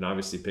 and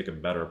obviously pick a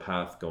better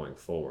path going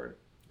forward.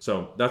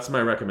 So that's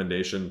my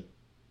recommendation.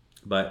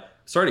 But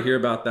sorry to hear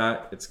about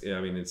that.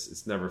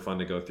 It's never fun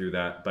to go through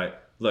that.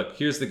 But look,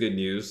 here's the good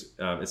news.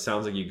 It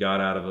sounds like you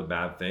got out of a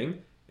bad thing,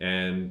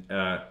 and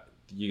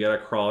you got to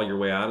crawl your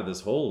way out of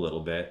this hole a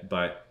little bit.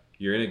 But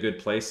you're in a good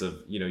place of,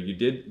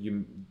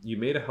 you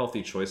made a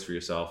healthy choice for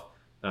yourself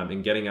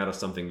in getting out of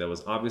something that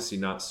was obviously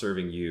not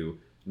serving you,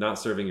 not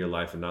serving your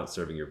life, and not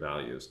serving your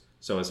values.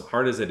 So as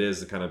hard as it is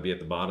to kind of be at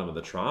the bottom of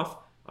the trough,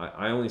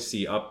 I only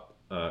see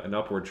an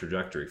upward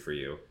trajectory for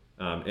you.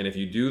 And if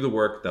you do the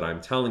work that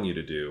I'm telling you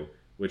to do,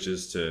 which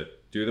is to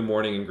do the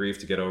mourning and grief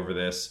to get over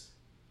this,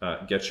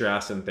 get your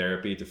ass in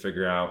therapy to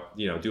figure out,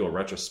 do a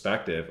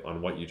retrospective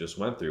on what you just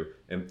went through.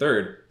 And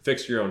third,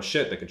 fix your own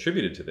shit that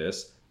contributed to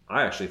this.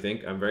 I actually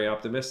think I'm very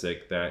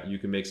optimistic that you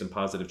can make some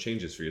positive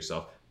changes for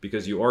yourself,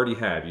 because you already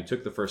have. You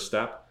took the first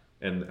step,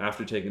 and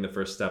after taking the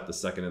first step, the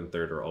second and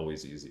third are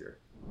always easier.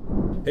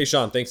 Hey,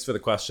 Sean, thanks for the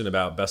question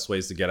about best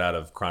ways to get out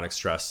of chronic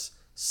stress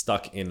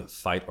stuck in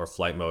fight or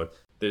flight mode.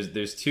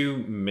 There's two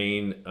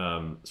main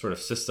sort of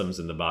systems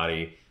in the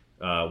body.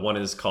 One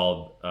is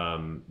called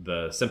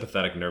the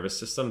sympathetic nervous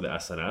system, the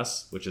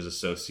SNS, which is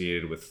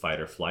associated with fight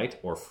or flight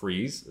or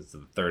freeze. It's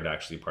the third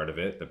actually part of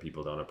it that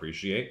people don't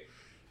appreciate.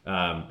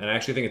 And I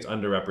actually think it's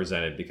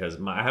underrepresented, because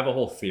I have a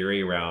whole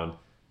theory around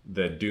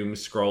the doom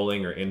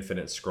scrolling or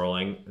infinite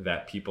scrolling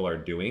that people are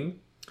doing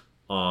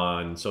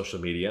on social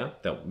media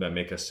that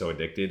make us so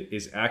addicted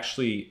is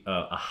actually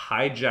a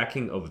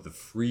hijacking of the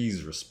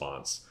freeze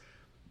response.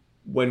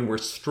 When we're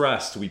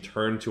stressed, we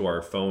turn to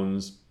our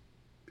phones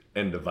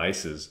and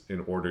devices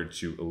in order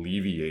to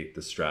alleviate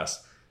the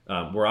stress.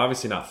 We're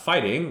obviously not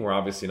fighting. We're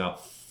obviously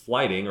not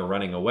flighting or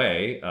running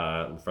away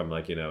from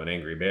an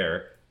angry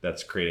bear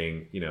that's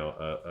creating,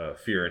 a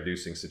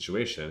fear-inducing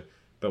situation.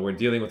 But we're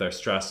dealing with our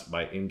stress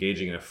by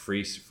engaging in a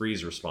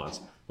freeze response.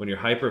 When you're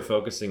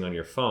hyper-focusing on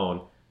your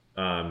phone,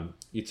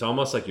 it's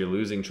almost like you're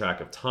losing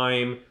track of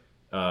time.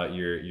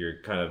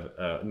 You're kind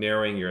of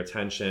narrowing your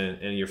attention,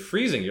 and you're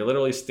freezing. You're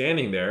literally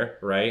standing there,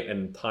 right?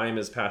 And time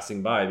is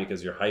passing by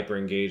because you're hyper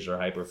engaged or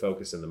hyper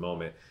focused in the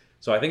moment.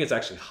 So I think it's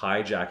actually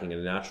hijacking a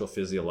natural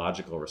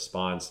physiological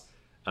response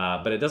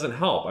But it doesn't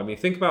help. I mean,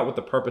 think about what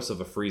the purpose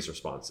of a freeze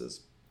response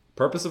is.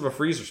 Purpose of a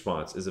freeze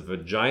response is if a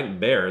giant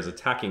bear is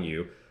attacking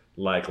you,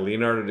 like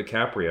Leonardo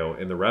DiCaprio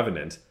in The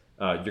Revenant,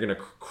 you're going to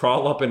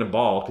crawl up in a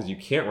ball because you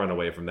can't run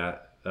away from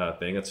that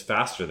thing. It's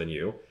faster than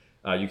you.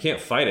 You can't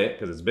fight it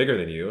because it's bigger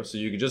than you. So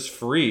you can just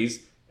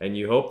freeze, and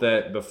you hope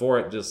that before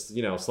it just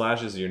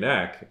slashes your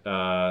neck,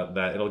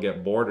 that it'll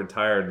get bored or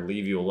tired and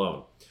leave you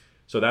alone.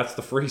 So that's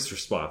the freeze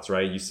response,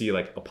 right? You see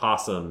like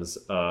opossums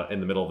in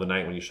the middle of the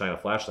night when you shine a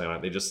flashlight on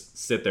it, they just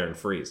sit there and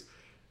freeze.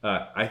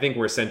 I think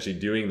we're essentially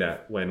doing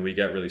that when we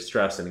get really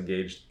stressed and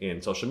engaged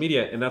in social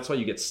media, and that's why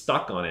you get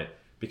stuck on it,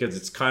 because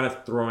it's kind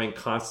of throwing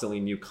constantly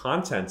new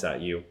content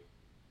at you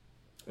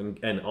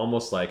and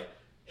almost like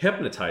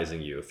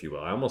hypnotizing you, if you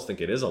will. I almost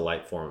think it is a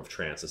light form of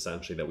trance,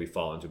 essentially, that we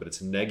fall into, but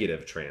it's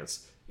negative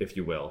trance, if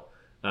you will.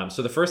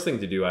 So the first thing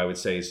to do, I would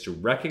say, is to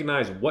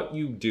recognize what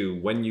you do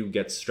when you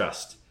get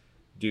stressed.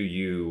 Do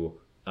you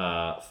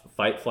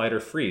fight, flight, or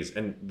freeze?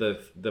 And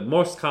the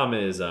most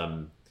common is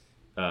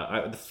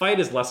the fight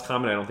is less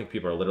common. I don't think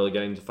people are literally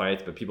getting into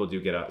fights, but people do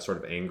get sort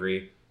of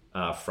angry,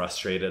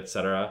 frustrated,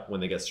 etc. when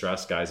they get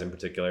stressed, guys in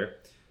particular.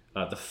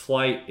 The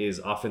flight is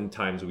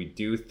oftentimes we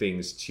do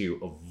things to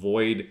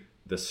avoid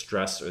the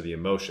stress or the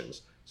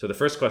emotions. So the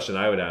first question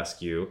I would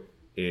ask you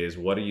is,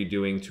 what are you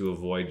doing to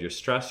avoid your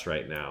stress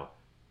right now?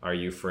 Are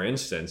you, for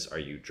instance, are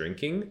you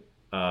drinking,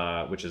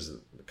 which is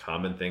a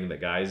common thing that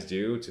guys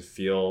do to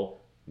feel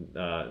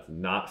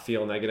not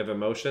feel negative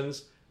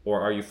emotions?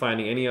 Or are you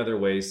finding any other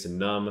ways to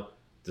numb,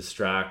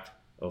 distract,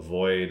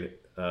 avoid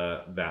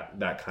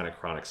that kind of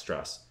chronic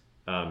stress?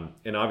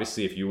 And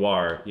obviously, if you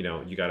are,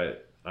 you got to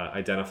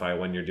identify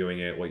when you're doing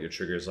it, what your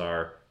triggers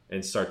are,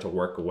 and start to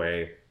work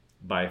away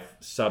by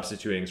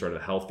substituting sort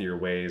of healthier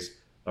ways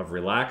of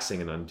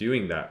relaxing and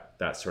undoing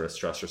that sort of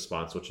stress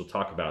response, which we'll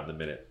talk about in a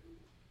minute.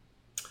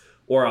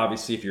 Or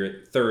obviously, if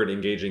you're third,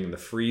 engaging in the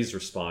freeze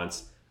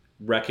response,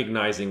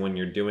 recognizing when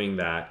you're doing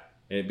that,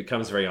 and it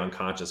becomes very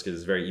unconscious because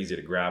it's very easy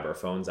to grab our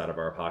phones out of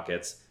our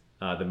pockets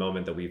the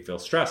moment that we feel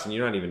stressed, and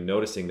you're not even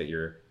noticing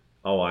that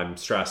I'm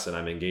stressed and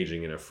I'm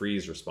engaging in a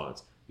freeze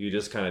response. You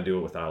just kind of do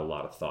it without a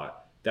lot of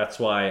thought. That's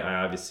why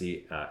I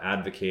obviously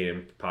advocate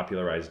and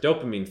popularize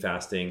dopamine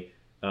fasting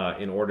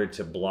in order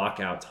to block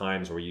out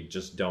times where you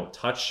just don't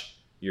touch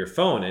your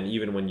phone. And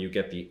even when you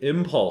get the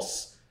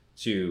impulse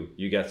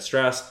you get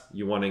stressed,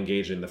 you want to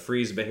engage in the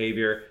freeze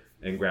behavior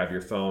and grab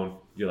your phone.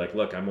 You're like,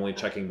 look, I'm only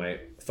checking my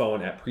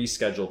phone at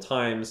pre-scheduled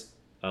times.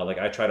 Like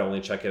I try to only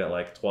check it at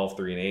like 12,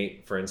 3, and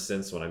 8, for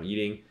instance, when I'm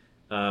eating.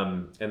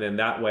 And then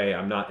that way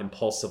I'm not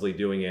impulsively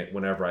doing it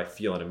whenever I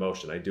feel an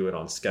emotion. I do it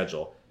on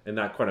schedule. And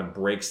that kind of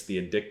breaks the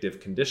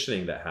addictive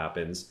conditioning that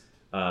happens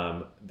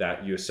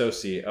that you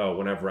associate,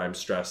 whenever I'm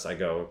stressed, I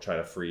go try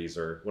to freeze,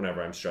 or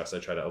whenever I'm stressed, I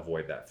try to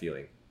avoid that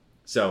feeling.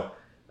 So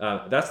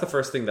that's the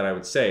first thing that I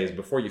would say is,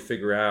 before you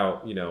figure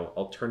out,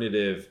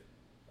 alternative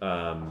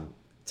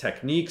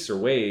techniques or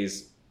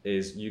ways,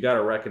 is you got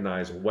to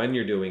recognize when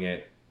you're doing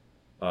it,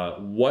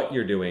 what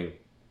you're doing,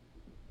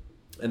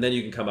 and then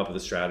you can come up with a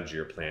strategy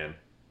or plan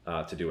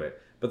to do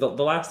it. But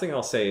the last thing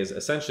I'll say is,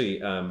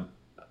 essentially, I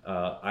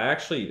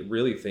actually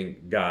really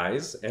think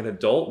guys, and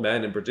adult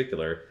men in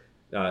particular,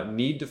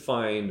 need to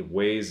find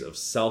ways of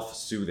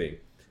self-soothing.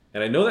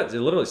 And I know that it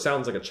literally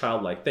sounds like a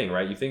childlike thing,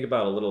 right? You think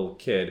about a little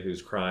kid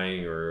who's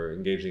crying or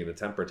engaging in a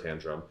temper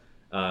tantrum,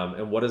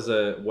 and what does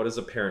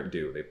a parent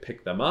do? They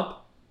pick them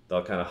up,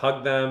 they'll kind of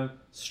hug them,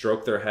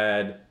 stroke their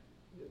head,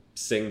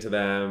 sing to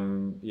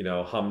them,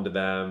 hum to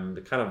them,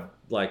 to kind of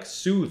like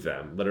soothe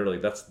them. Literally,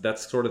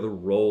 that's sort of the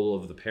role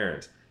of the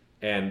parent.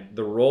 And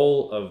the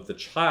role of the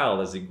child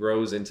as he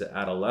grows into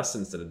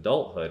adolescence and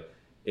adulthood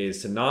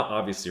is to not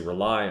obviously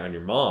rely on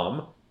your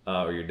mom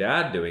or your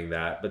dad doing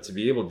that, but to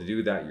be able to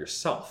do that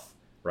yourself,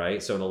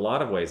 right? So in a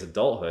lot of ways,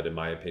 adulthood, in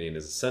my opinion,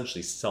 is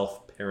essentially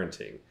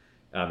self-parenting.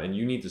 And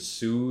you need to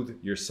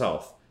soothe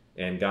yourself.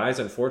 And guys,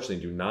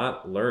 unfortunately, do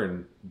not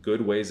learn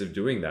good ways of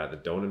doing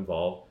that don't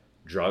involve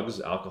drugs,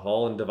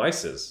 alcohol, and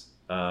devices.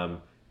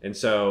 And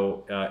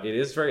so it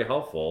is very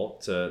helpful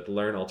to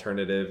learn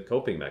alternative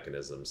coping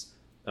mechanisms.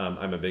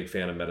 I'm a big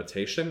fan of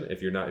meditation.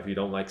 If you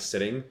don't like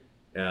sitting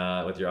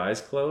with your eyes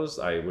closed,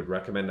 I would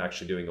recommend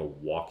actually doing a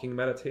walking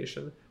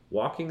meditation.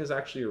 Walking is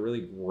actually a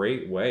really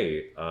great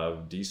way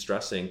of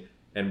de-stressing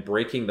and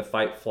breaking the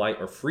fight, flight,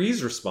 or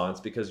freeze response,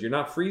 because you're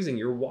not freezing,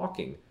 you're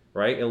walking,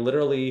 right? It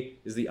literally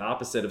is the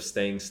opposite of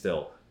staying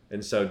still.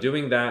 And so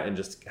doing that and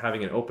just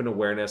having an open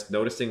awareness,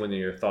 noticing when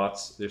your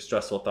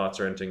stressful thoughts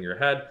are entering your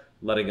head,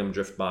 letting them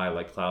drift by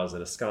like clouds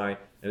in a sky,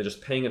 and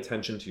just paying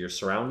attention to your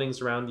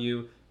surroundings around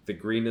you, the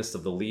greenness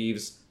of the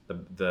leaves,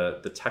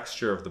 the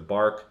texture of the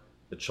bark,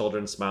 the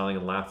children smiling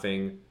and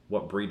laughing,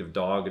 what breed of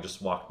dog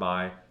just walked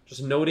by.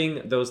 Just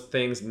noting those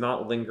things,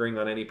 not lingering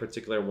on any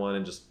particular one,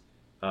 and just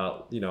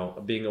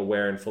being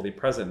aware and fully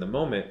present in the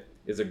moment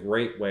is a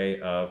great way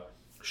of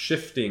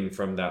shifting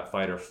from that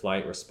fight or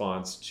flight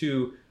response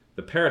to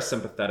the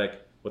parasympathetic,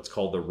 what's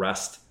called the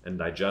rest and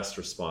digest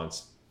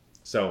response.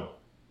 So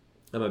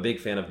I'm a big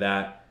fan of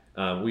that.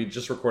 We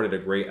just recorded a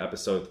great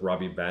episode with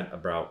Robbie Bent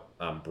about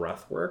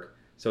breath work.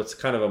 So it's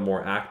kind of a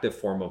more active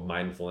form of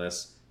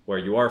mindfulness where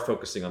you are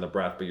focusing on the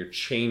breath, but you're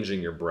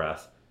changing your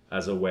breath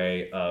as a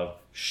way of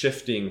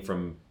shifting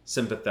from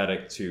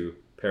sympathetic to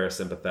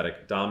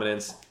parasympathetic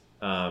dominance.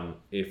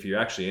 If you're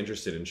actually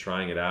interested in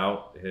trying it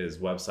out, his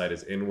website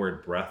is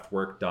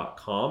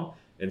inwardbreathwork.com.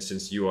 And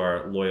since you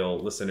are loyal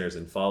listeners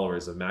and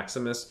followers of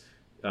Maximus,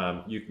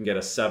 you can get a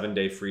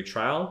 7-day free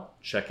trial.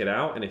 Check it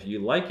out. And if you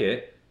like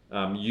it,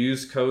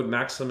 use code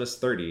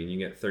Maximus30 and you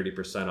get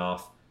 30%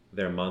 off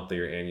their monthly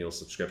or annual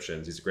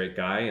subscriptions. He's a great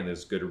guy, and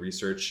there's good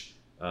research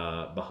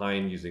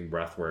behind using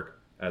breathwork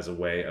as a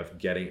way of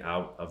getting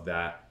out of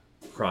that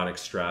chronic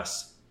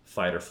stress,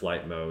 fight or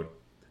flight mode.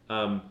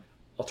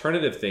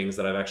 Alternative things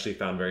that I've actually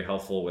found very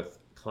helpful with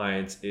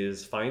clients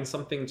is find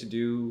something to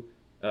do.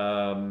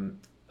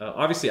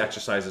 Obviously,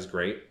 exercise is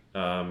great.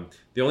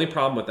 The only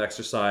problem with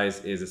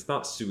exercise is it's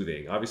not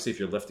soothing. Obviously, if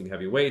you're lifting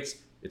heavy weights,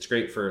 it's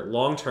great for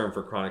long-term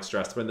for chronic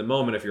stress. But in the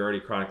moment, if you're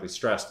already chronically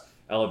stressed,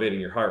 elevating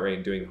your heart rate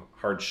and doing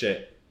hard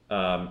shit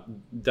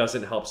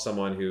doesn't help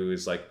someone who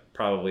is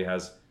probably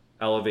has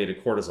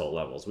elevated cortisol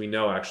levels. We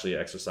know actually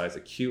exercise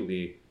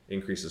acutely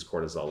increases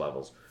cortisol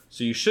levels.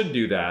 So you should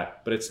do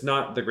that, but it's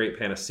not the great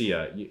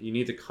panacea. You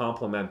need to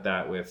complement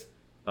that with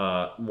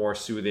more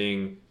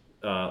soothing,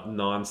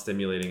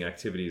 non-stimulating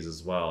activities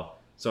as well.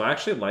 So I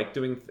actually like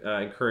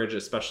encourage,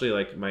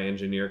 especially my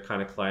engineer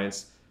kind of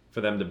clients,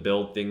 for them to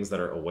build things that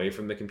are away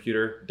from the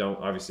computer.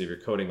 Obviously, if you're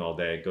coding all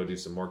day, go do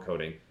some more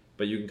coding.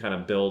 But you can kind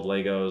of build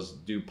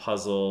Legos, do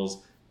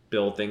puzzles,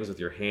 build things with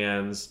your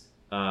hands.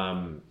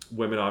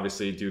 Women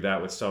obviously do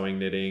that with sewing,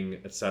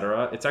 knitting,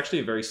 etc. It's actually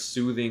a very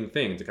soothing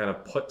thing to kind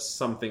of put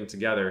something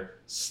together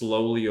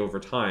slowly over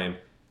time.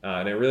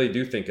 And I really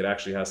do think it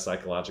actually has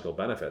psychological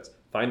benefits.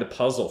 Find a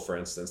puzzle, for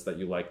instance, that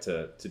you like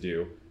to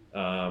do,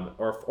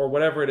 or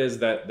whatever it is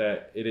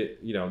that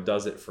it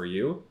does it for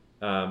you.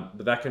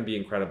 But that can be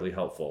incredibly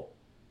helpful.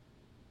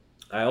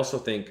 I also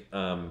think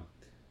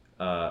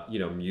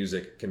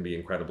music can be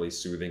incredibly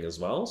soothing as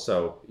well.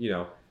 So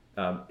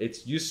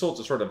it's useful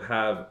to sort of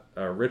have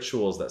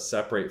rituals that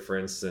separate, for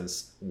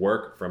instance,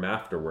 work from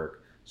after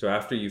work. So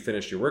after you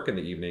finish your work in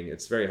the evening,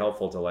 it's very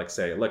helpful to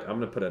say, look, I'm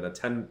going to put in a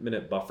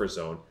 10-minute buffer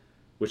zone,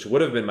 which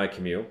would have been my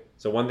commute.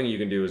 So one thing you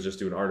can do is just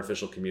do an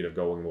artificial commute of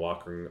going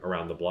walking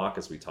around the block,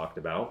 as we talked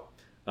about.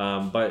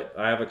 But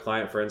I have a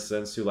client, for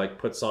instance, who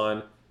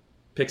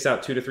picks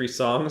out 2 to 3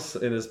 songs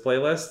in his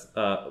playlist,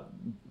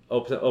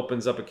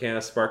 opens up a can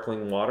of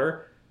sparkling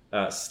water,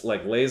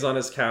 lays on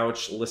his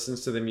couch,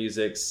 listens to the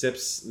music,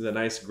 sips the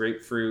nice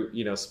grapefruit,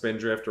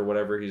 Spindrift or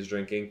whatever he's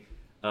drinking,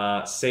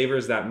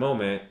 savors that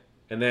moment,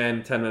 and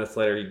then 10 minutes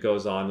later he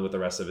goes on with the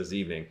rest of his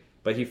evening.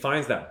 But he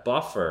finds that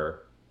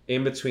buffer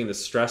in between the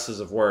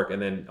stresses of work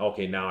and then,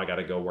 okay, now I got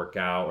to go work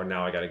out, or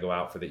now I got to go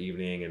out for the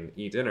evening and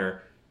eat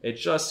dinner. It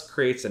just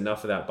creates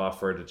enough of that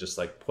buffer to just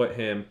put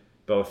him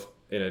both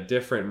in a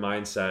different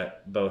mindset,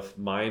 both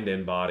mind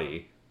and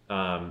body.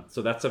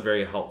 So that's a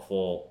very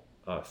helpful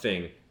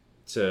thing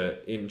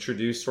to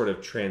introduce sort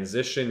of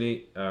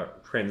transition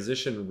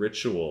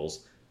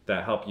rituals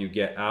that help you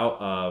get out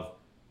of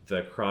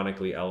the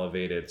chronically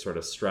elevated sort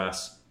of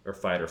stress or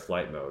fight or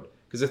flight mode.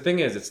 Because the thing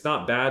is, it's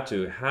not bad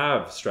to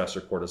have stress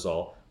or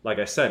cortisol. Like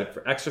I said,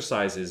 for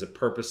exercise is a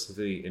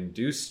purposely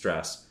induced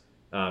stress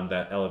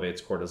that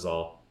elevates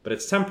cortisol, but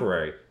it's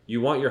temporary.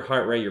 You want your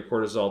heart rate, your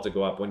cortisol to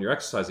go up when you're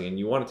exercising, and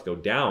you want it to go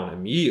down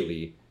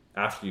immediately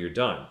after you're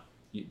done.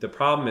 The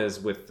problem is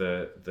with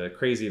the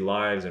crazy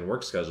lives and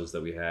work schedules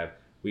that we have,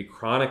 we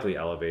chronically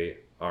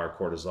elevate our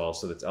cortisol,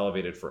 so that's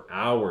elevated for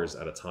hours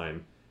at a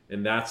time.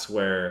 And that's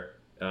where,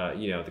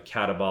 the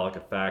catabolic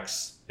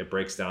effects, it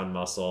breaks down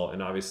muscle,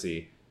 and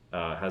obviously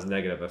has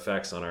negative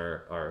effects on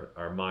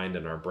our mind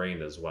and our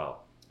brain as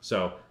well.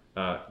 So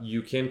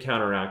you can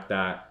counteract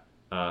that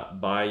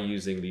by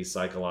using these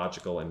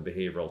psychological and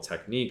behavioral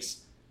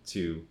techniques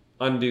to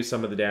undo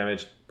some of the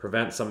damage,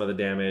 prevent some of the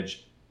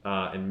damage,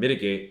 and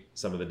mitigate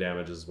some of the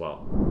damage as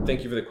well.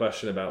 Thank you for the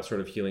question about sort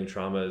of healing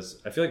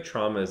traumas. I feel like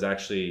trauma is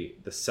actually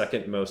the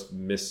second most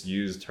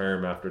misused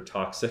term after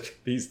toxic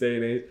these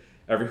days and age.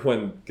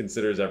 Everyone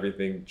considers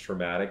everything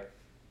traumatic.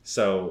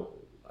 So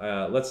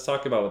let's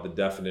talk about what the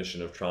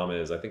definition of trauma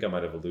is. I think I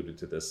might have alluded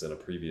to this in a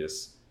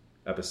previous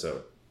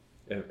episode.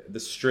 The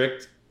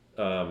strict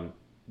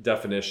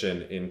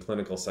definition in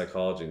clinical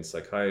psychology and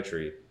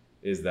psychiatry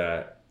is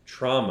that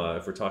trauma,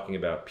 if we're talking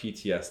about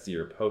PTSD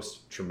or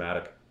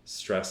post-traumatic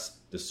stress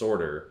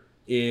disorder,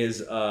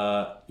 is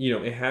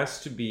it has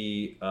to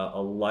be a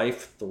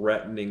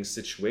life-threatening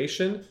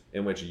situation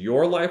in which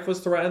your life was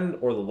threatened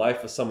or the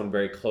life of someone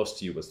very close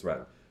to you was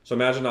threatened. So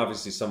imagine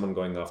obviously someone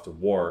going off to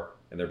war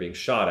and they're being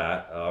shot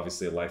at,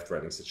 obviously a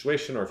life-threatening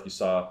situation, or if you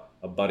saw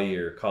a buddy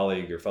or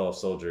colleague or fellow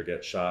soldier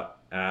get shot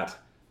at,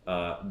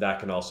 that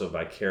can also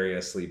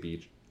vicariously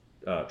be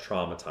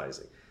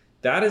traumatizing.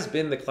 That has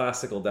been the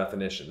classical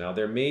definition. Now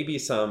there may be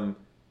some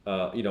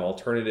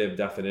alternative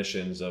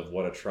definitions of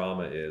what a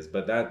trauma is,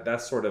 but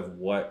that's sort of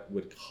what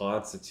would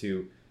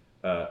constitute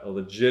a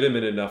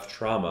legitimate enough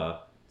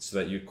trauma so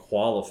that you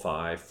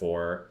qualify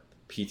for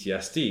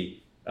PTSD.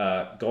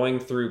 going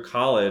through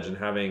college and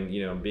having,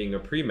 being a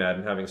pre-med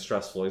and having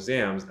stressful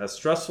exams, as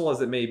stressful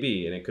as it may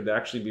be, and it could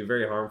actually be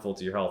very harmful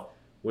to your health,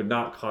 would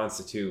not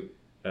constitute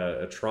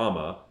a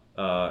trauma,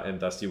 and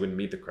thus you wouldn't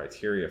meet the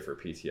criteria for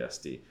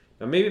PTSD.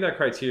 Now, maybe that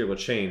criteria will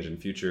change in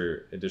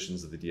future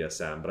editions of the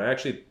DSM, but I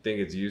actually think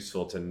it's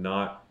useful to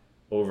not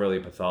overly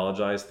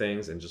pathologize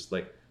things and just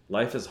like,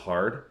 life is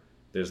hard.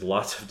 There's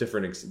lots of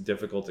different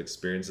difficult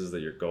experiences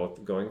that you're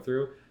going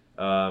through,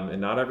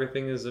 and not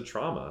everything is a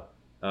trauma.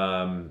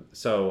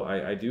 So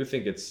I do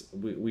think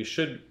we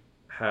should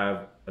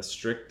have a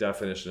strict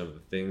definition of the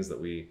things that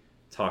we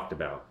talked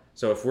about.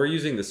 So if we're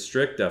using the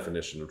strict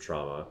definition of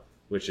trauma,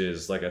 which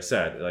is, like I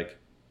said, like,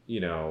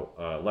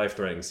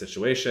 life-threatening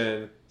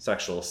situation,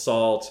 sexual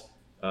assault,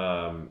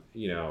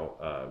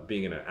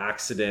 being in an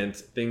accident,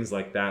 things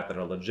like that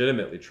are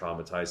legitimately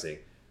traumatizing,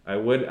 I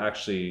would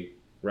actually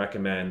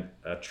recommend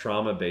a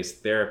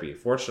trauma-based therapy.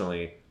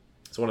 Fortunately,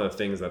 it's one of the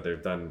things that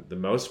they've done the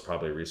most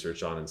probably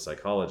research on in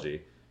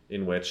psychology,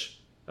 in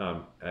which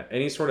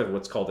any sort of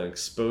what's called an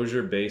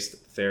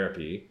exposure-based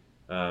therapy,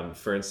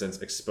 for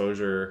instance,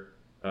 exposure,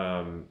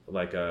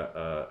 like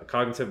a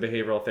cognitive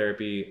behavioral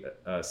therapy,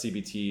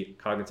 CBT,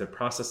 cognitive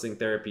processing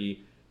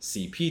therapy,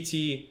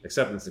 CPT,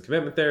 acceptance and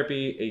commitment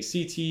therapy,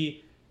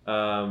 ACT,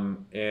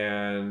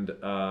 and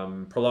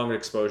prolonged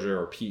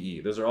exposure, or PE.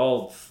 Those are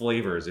all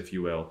flavors, if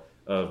you will,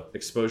 of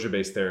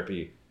exposure-based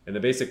therapy. And the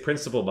basic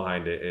principle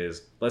behind it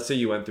is, let's say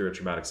you went through a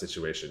traumatic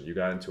situation. You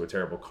got into a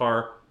terrible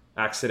car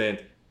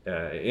accident,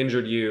 it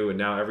injured you, and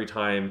now every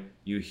time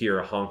you hear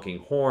a honking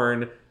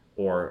horn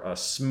or a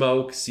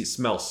smell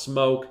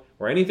smoke,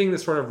 or anything that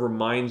sort of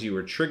reminds you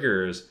or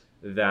triggers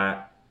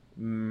that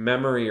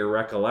memory or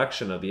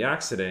recollection of the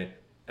accident,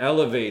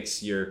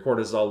 elevates your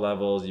cortisol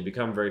levels. You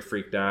become very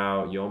freaked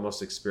out. You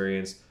almost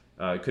experience,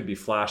 it could be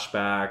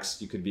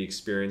flashbacks. You could be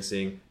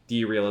experiencing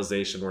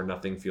derealization where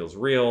nothing feels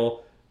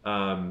real.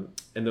 And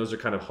those are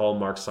kind of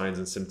hallmark signs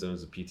and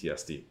symptoms of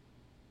PTSD.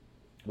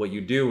 What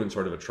you do in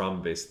sort of a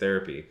trauma-based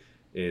therapy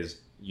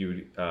is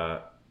you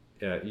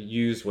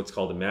use what's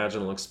called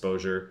imaginal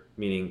exposure,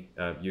 meaning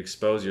you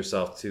expose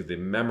yourself to the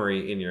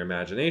memory in your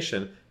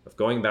imagination of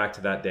going back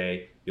to that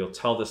day. You'll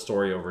tell the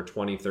story over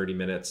 20, 30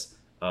 minutes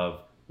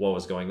of what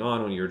was going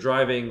on when you were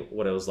driving,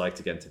 what it was like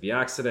to get into the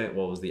accident,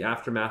 what was the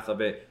aftermath of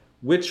it,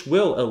 which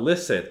will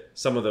elicit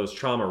some of those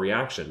trauma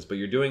reactions, but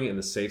you're doing it in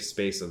the safe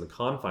space and the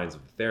confines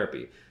of the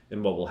therapy.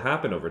 And what will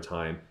happen over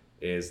time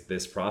is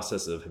this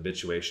process of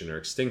habituation or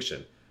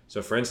extinction.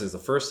 So for instance, the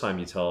first time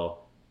you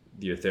tell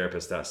your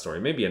therapist that story,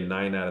 maybe a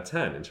 9 out of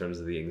 10 in terms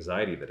of the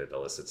anxiety that it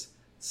elicits.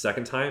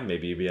 Second time,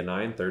 maybe it'd be a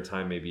 9. Third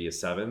time, maybe a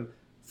 7.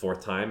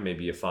 Fourth time,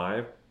 maybe a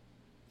 5.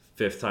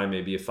 Fifth time,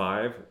 maybe a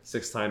 5.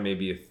 Sixth time,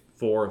 maybe a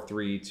 4,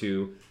 3,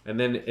 2. And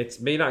then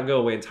it may not go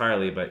away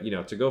entirely, but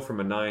to go from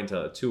a 9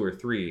 to a 2 or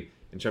 3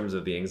 in terms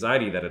of the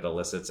anxiety that it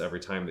elicits every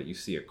time that you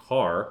see a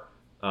car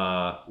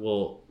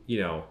will,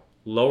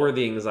 lower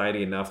the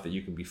anxiety enough that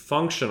you can be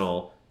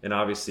functional and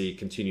obviously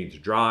continue to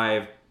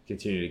drive,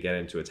 continue to get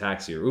into a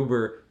taxi or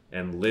Uber,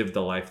 and live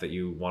the life that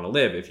you want to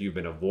live if you've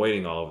been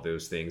avoiding all of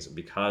those things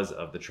because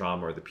of the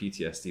trauma or the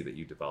PTSD that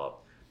you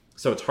developed.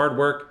 So it's hard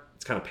work.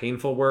 It's kind of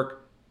painful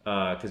work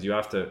because you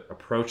have to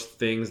approach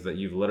things that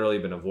you've literally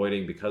been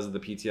avoiding because of the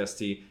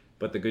PTSD.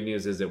 But the good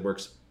news is it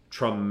works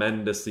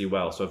tremendously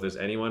well. So if there's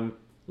anyone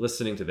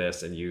listening to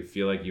this and you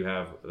feel like you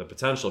have the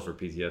potential for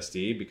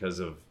PTSD because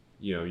of,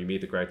 you meet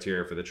the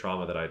criteria for the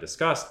trauma that I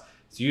discussed,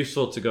 it's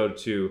useful to go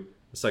to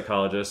a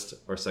psychologist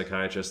or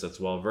psychiatrist that's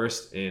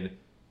well-versed in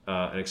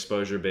an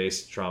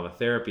exposure-based trauma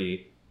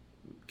therapy,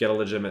 get a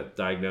legitimate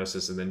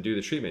diagnosis, and then do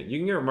the treatment. You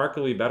can get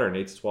remarkably better in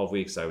 8 to 12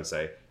 weeks, I would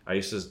say. I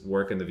used to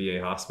work in the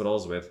VA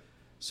hospitals with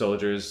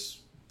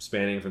soldiers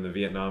spanning from the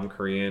Vietnam,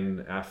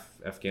 Korean,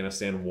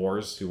 Afghanistan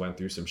wars who went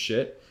through some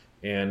shit.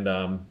 And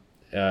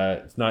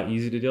it's not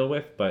easy to deal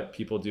with, but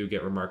people do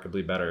get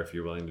remarkably better if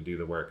you're willing to do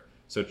the work.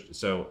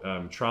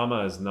 So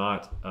trauma is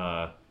not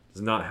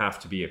does not have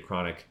to be a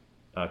chronic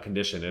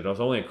condition. It is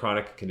only a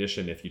chronic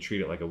condition if you treat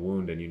it like a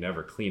wound and you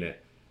never clean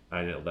it,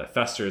 and it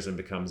festers and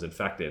becomes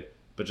infected.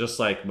 But just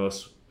like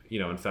most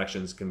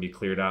infections can be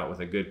cleared out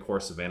with a good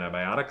course of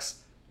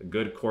antibiotics, a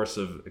good course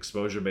of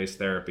exposure-based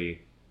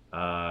therapy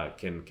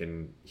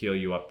can heal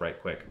you up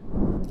right quick.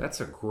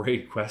 That's a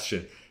great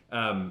question.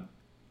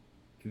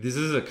 This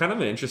is a kind of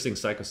an interesting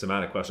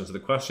psychosomatic question. So the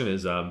question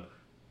is,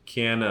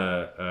 can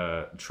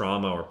a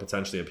trauma or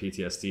potentially a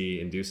PTSD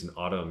induce an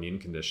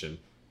autoimmune condition?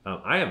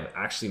 I have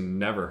actually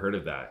never heard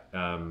of that.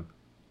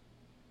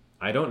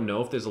 I don't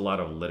know if there's a lot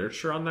of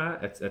literature on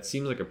that. It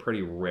seems like a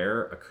pretty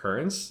rare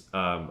occurrence.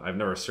 I've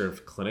never sort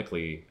of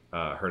clinically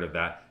heard of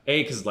that.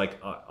 Because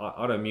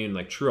autoimmune,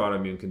 like true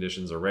autoimmune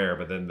conditions are rare,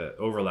 but then the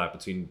overlap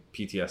between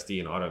PTSD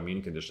and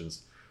autoimmune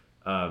conditions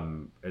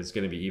is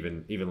going to be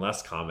even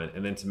less common.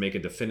 And then to make a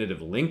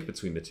definitive link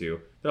between the two,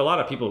 there are a lot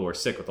of people who are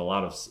sick with a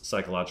lot of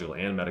psychological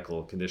and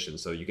medical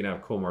conditions, so you can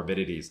have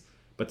comorbidities.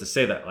 But to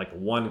say that like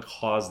one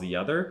caused the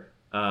other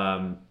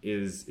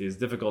is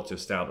difficult to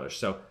establish.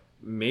 So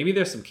maybe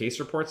there's some case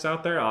reports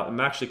out there. I'm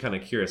actually kind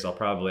of curious. I'll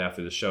probably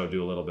after the show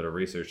do a little bit of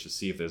research to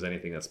see if there's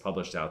anything that's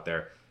published out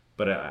there.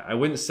 But I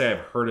wouldn't say I've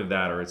heard of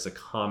that or it's a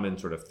common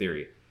sort of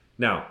theory.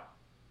 Now,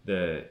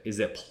 is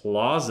it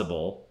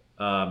plausible?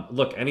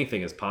 Look,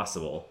 anything is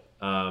possible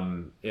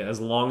as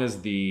long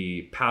as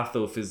the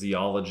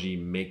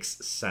pathophysiology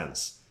makes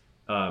sense.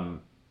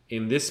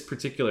 In this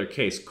particular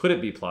case, could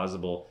it be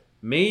plausible?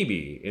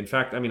 Maybe. In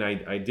fact, I mean,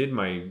 I did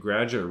my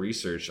graduate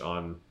research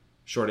on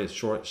showing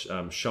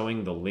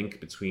the link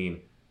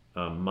between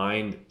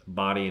mind,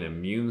 body, and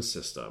immune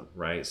system,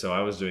 right? So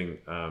I was doing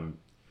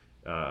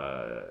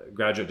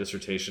graduate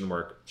dissertation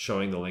work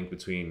showing the link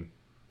between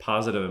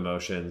positive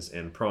emotions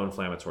and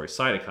pro-inflammatory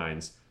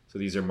cytokines. So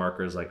these are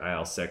markers like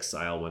IL-6,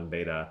 IL-1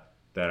 beta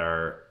that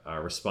are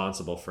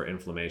responsible for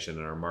inflammation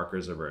and are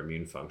markers of our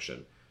immune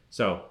function.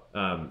 So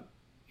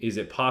is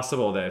it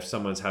possible that if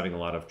someone's having a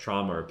lot of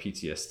trauma or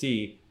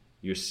PTSD,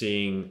 you're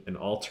seeing an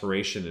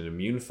alteration in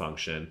immune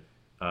function?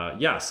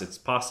 Yes, it's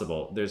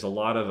possible. There's a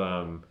lot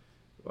of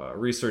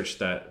research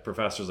that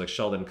professors like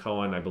Sheldon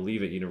Cohen, I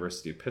believe at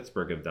University of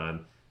Pittsburgh, have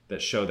done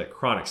that show that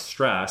chronic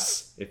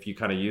stress, if you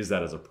kind of use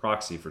that as a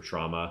proxy for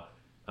trauma,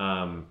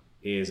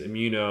 is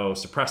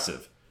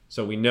immunosuppressive.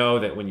 So we know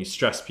that when you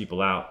stress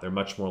people out, they're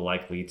much more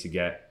likely to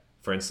get,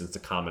 for instance, a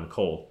common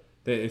cold.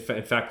 In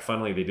fact,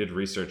 funnily, they did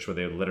research where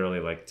they would literally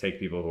like take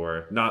people who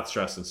are not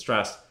stressed and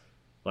stressed,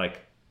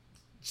 like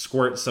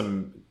squirt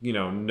some, a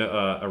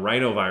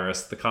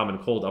rhinovirus, the common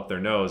cold, up their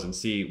nose and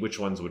see which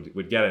ones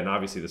would get it. And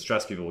obviously the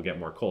stressed people will get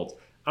more colds.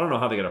 I don't know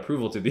how they get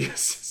approval to these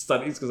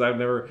studies because I've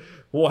never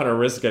want to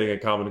risk getting a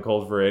common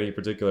cold for any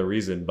particular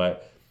reason,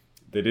 but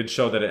they did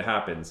show that it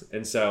happens.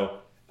 And so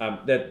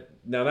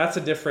that's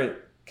a different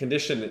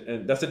condition,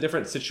 and that's a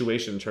different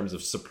situation in terms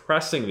of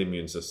suppressing the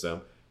immune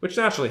system, which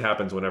naturally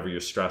happens whenever you're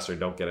stressed or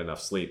don't get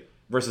enough sleep,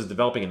 versus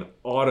developing an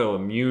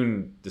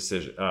autoimmune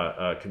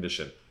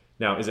condition.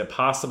 Now, is it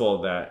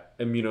possible that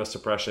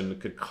immunosuppression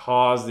could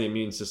cause the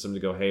immune system to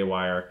go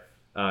haywire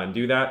and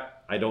do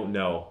that? I don't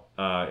know.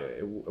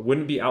 It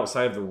wouldn't be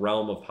outside of the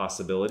realm of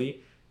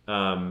possibility.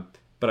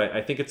 But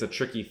I think it's a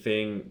tricky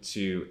thing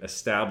to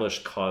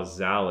establish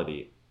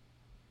causality.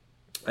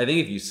 I think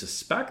if you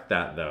suspect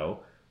that, though,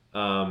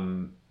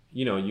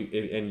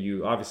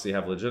 you obviously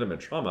have legitimate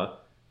trauma,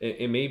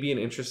 it may be an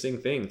interesting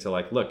thing to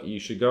look, you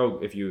should go,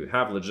 if you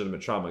have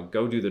legitimate trauma,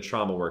 go do the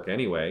trauma work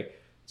anyway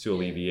to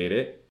alleviate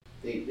it.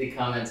 They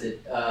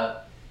commented,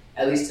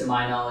 at least to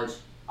my knowledge,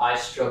 I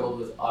struggled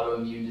with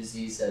autoimmune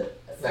disease that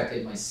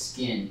affected my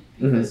skin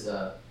because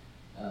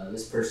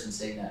this person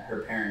saying that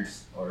her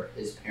parents or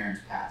his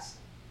parents passed.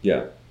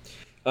 Yeah.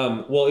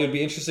 Well, it would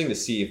be interesting to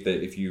see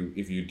if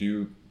you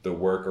do the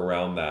work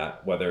around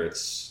that, whether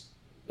it's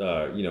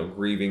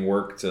grieving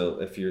work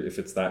if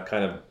it's that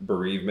kind of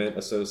bereavement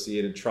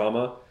associated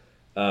trauma,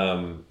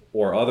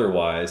 or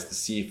otherwise, to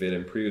see if it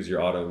improves your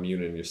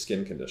autoimmune and your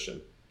skin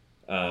condition.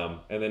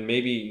 And then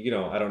maybe,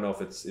 I don't know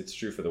if it's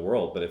true for the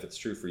world, but if it's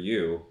true for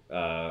you,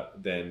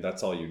 then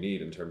that's all you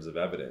need in terms of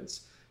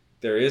evidence.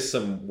 There is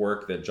some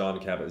work that Jon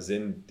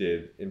Kabat-Zinn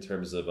did in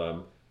terms of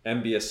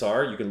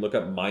MBSR. You can look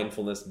up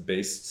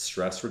mindfulness-based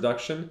stress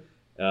reduction.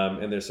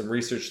 And there's some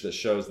research that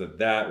shows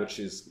that which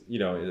is,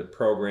 a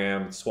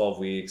program, it's 12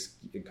 weeks,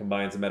 it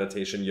combines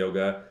meditation,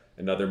 yoga,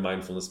 and other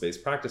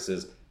mindfulness-based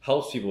practices,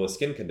 helps people with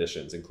skin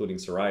conditions, including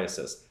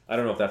psoriasis. I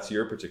don't know if that's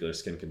your particular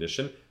skin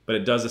condition, but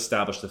it does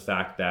establish the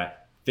fact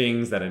that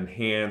things that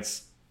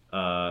enhance,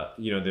 the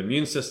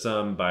immune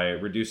system by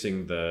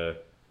reducing the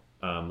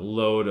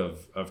load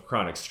of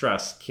chronic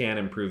stress can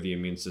improve the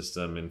immune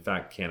system. In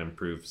fact, can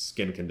improve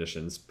skin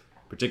conditions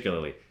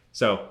particularly.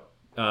 So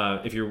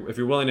if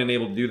you're willing and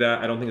able to do that,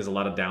 I don't think there's a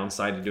lot of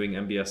downside to doing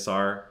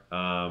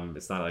MBSR.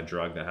 It's not a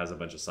drug that has a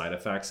bunch of side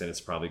effects, and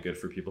it's probably good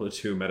for people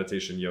to do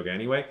meditation, yoga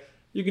anyway.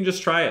 You can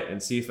just try it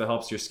and see if it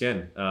helps your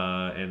skin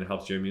and it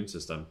helps your immune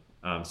system.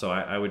 So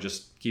I would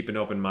just keep an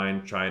open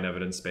mind, try an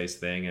evidence-based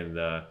thing,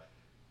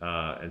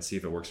 and see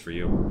if it works for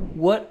you.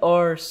 What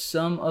are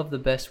some of the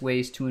best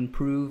ways to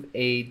improve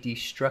a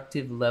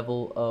destructive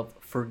level of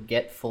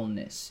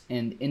forgetfulness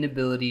and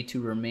inability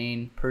to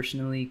remain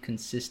personally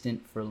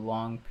consistent for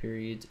long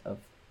periods of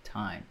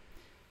time,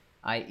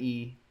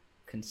 i.e.,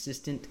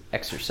 consistent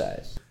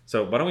exercise?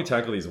 So why don't we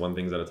tackle these one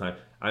things at a time?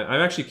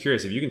 I'm actually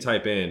curious if you can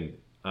type in,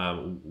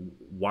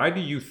 why do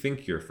you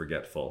think you're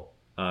forgetful?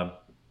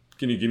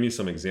 Can you give me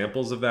some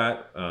examples of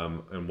that?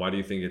 And why do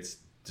you think it's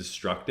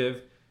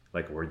destructive?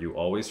 Like, were you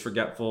always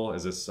forgetful?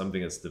 Is this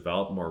something that's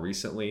developed more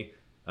recently?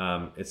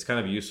 It's kind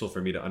of useful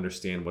for me to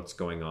understand what's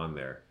going on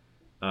there.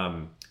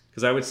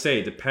 Because I would say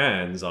it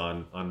depends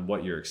on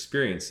what you're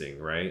experiencing,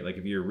 right? Like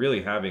if you're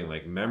really having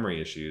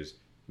memory issues,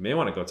 you may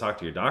want to go talk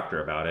to your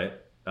doctor about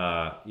it,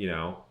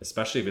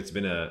 especially if it's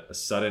been a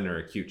sudden or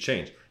acute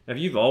change. Now, if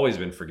you've always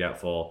been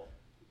forgetful,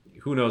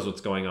 who knows what's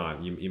going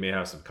on? You may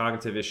have some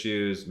cognitive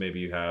issues. Maybe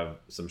you have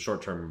some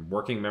short-term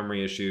working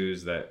memory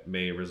issues that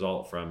may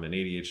result from an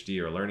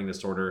ADHD or a learning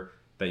disorder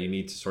that you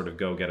need to sort of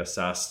go get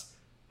assessed.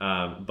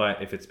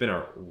 But if it's been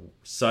a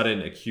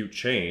sudden acute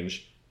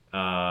change,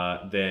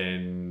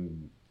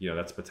 then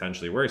that's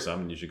potentially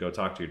worrisome, and you should go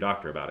talk to your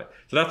doctor about it.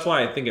 So that's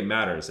why I think it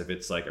matters if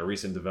it's like a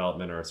recent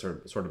development or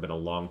sort of been a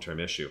long-term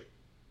issue.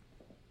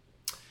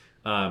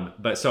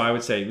 But so I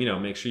would say,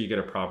 make sure you get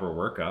a proper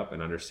workup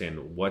and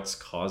understand what's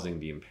causing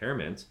the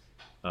impairment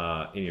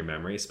in your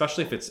memory,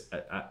 especially if it's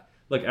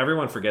like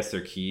everyone forgets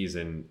their keys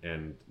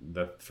and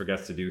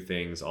forgets to do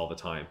things all the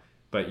time.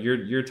 But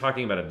you're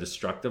talking about a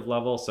destructive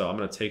level, so I'm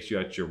going to take you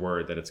at your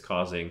word that it's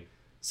causing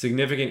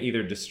significant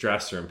either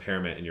distress or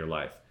impairment in your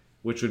life,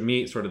 which would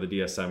meet sort of the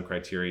DSM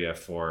criteria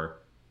for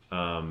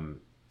an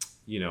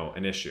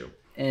issue.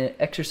 An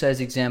exercise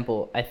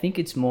example, I think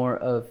it's more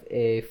of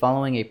a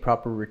following a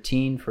proper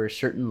routine for a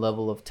certain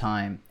level of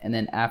time, and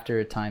then after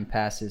a time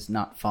passes,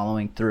 not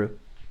following through.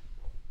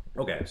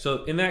 Okay,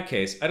 so in that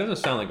case, that doesn't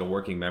sound like a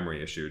working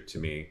memory issue to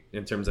me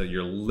in terms of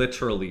you're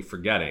literally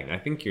forgetting. I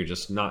think you're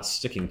just not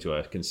sticking to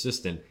a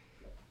consistent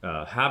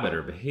habit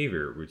or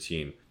behavior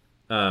routine.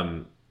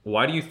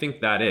 Why do you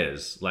think that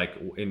is? Like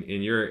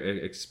in your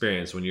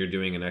experience, when you're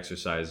doing an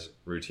exercise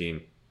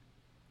routine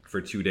for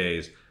 2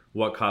 days,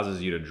 what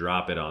causes you to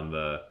drop it on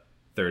the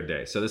third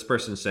day? So this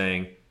person's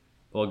saying,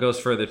 well, it goes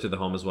further to the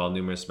home as well.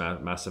 Numerous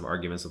massive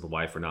arguments with the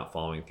wife for not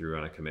following through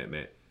on a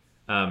commitment.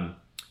 I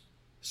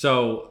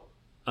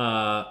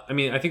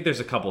think there's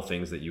a couple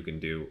things that you can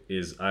do.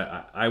 Is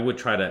I would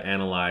try to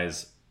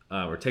analyze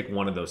or take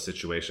one of those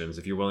situations.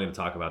 If you're willing to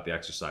talk about the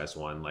exercise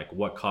one, like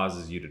what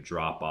causes you to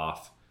drop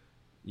off,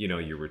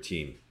 your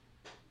routine.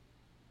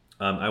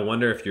 I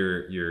wonder if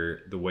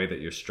the way that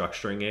you're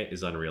structuring it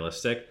is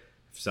unrealistic.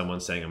 If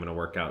someone's saying I'm going to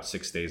work out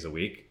 6 days a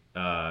week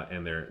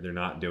and they're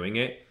not doing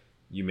it,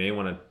 you may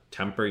want to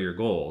temper your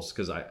goals,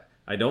 because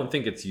I don't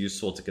think it's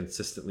useful to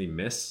consistently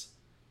miss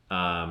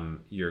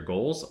your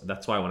goals.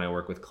 That's why when I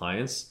work with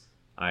clients,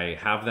 I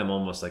have them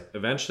almost like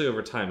eventually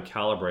over time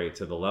calibrate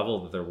to the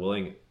level that they're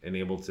willing and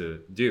able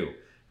to do.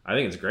 I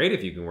think it's great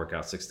if you can work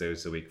out 6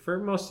 days a week. For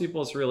most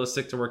people, it's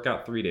realistic to work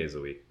out 3 days a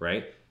week,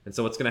 right? And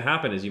so what's going to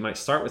happen is you might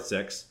start with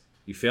 6.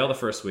 You fail the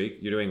first week,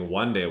 you're doing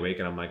 1 day a week,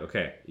 and I'm like,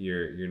 okay,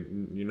 you're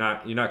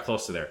not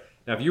close to there.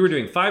 Now, if you were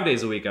doing 5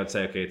 days a week, I'd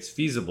say, okay, it's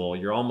feasible.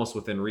 You're almost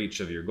within reach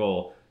of your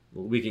goal.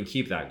 We can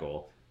keep that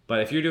goal.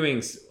 But if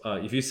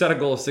you set a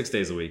goal of 6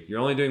 days a week,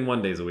 you're only doing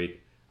 1 day a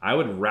week, I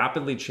would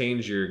rapidly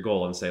change your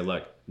goal and say,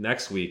 look,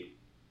 next week,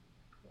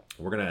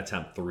 we're going to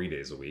attempt 3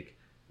 days a week.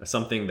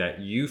 Something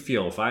that you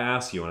feel, if I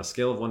ask you on a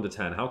scale of 1 to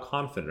 10, how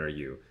confident are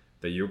you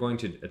that you're going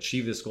to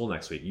achieve this goal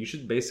next week? You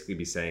should basically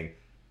be saying,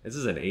 this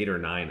is an 8 or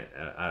 9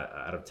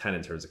 out of 10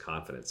 in terms of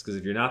confidence. Because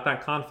if you're not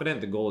that confident,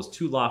 the goal is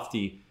too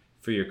lofty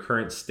for your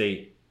current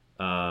state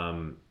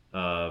of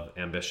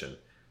ambition.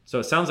 So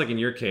it sounds like in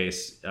your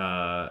case,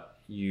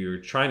 you're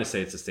trying to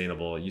say it's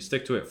sustainable. You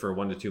stick to it for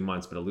 1 to 2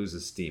 months, but it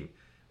loses steam.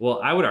 Well,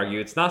 I would argue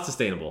it's not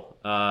sustainable.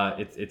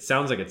 It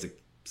sounds like it's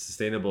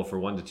sustainable for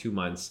 1 to 2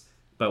 months,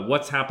 but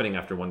what's happening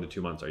after 1 to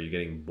 2 months? Are you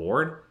getting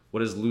bored? What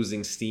does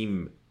losing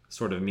steam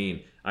sort of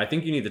mean? I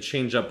think you need to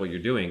change up what you're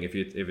doing. If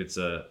it's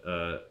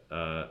a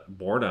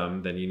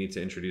boredom, then you need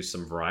to introduce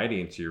some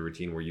variety into your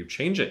routine where you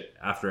change it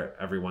after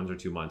every 1 or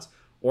 2 months.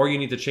 Or you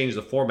need to change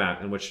the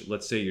format in which,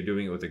 let's say you're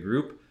doing it with a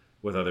group,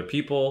 with other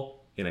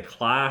people, in a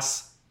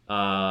class,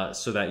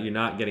 so that you're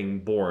not getting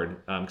bored.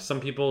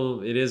 Some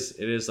people, it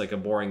is like a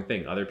boring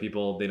thing. Other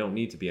people, they don't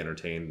need to be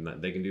entertained.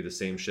 They can do the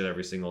same shit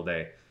every single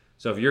day.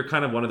 So if you're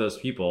kind of one of those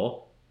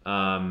people,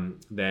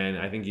 then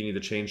I think you need to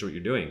change what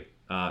you're doing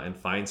and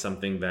find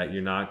something that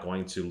you're not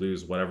going to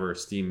lose whatever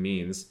steam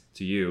means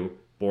to you,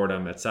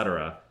 boredom,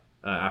 etc.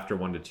 After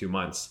 1 to 2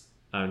 months.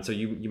 And so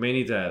you may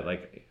need to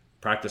like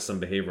practice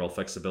some behavioral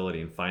flexibility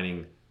in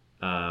finding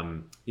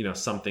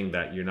something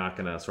that you're not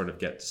going to sort of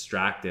get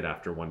distracted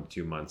after 1 to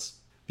 2 months.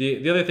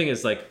 The other thing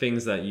is like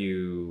things that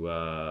you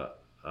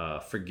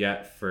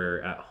forget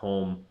for at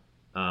home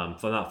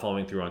for not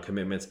following through on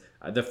commitments.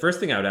 The first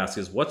thing I would ask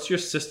is, what's your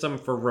system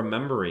for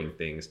remembering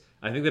things?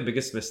 I think the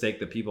biggest mistake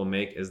that people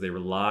make is they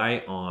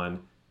rely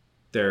on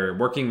their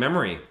working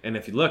memory. And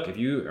if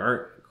you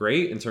aren't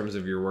great in terms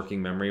of your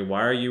working memory,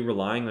 why are you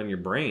relying on your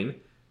brain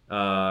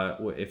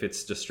if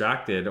it's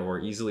distracted or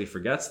easily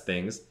forgets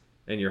things,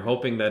 and you're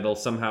hoping that it'll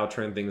somehow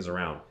turn things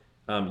around?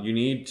 You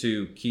need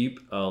to keep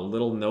a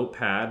little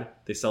notepad.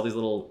 They sell these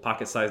little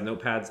pocket-sized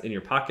notepads in your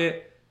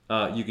pocket.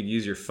 You could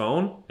use your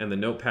phone and the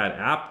notepad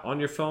app on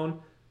your phone.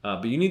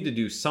 But you need to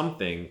do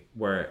something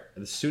where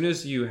as soon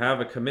as you have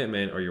a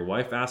commitment or your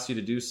wife asks you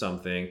to do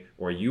something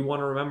or you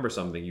want to remember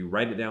something, you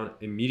write it down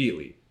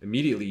immediately.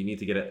 Immediately, you need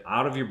to get it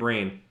out of your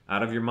brain,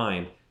 out of your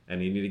mind,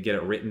 and you need to get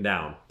it written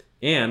down.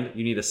 And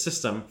you need a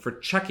system for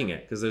checking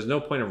it, because there's no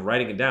point of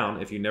writing it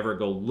down if you never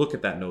go look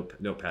at that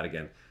notepad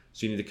again.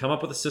 So you need to come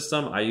up with a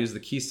system. I use the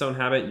Keystone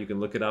habit. You can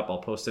look it up. I'll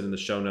post it in the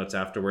show notes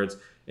afterwards,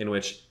 in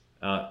which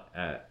a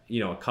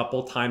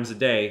couple times a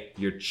day,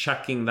 you're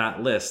checking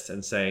that list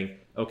and saying,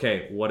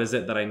 okay, what is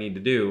it that I need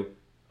to do?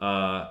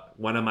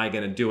 When am I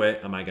going to do it?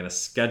 Am I going to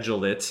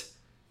schedule it?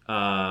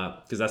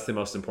 Because that's the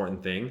most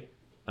important thing.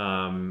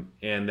 And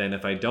then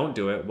if I don't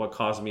do it, what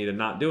caused me to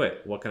not do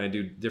it? What can I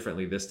do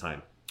differently this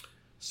time?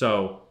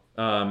 So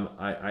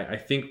I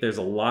think there's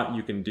a lot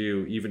you can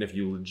do, even if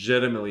you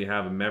legitimately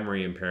have a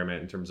memory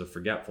impairment in terms of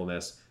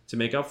forgetfulness, to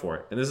make up for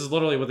it. And this is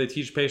literally what they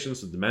teach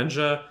patients with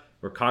dementia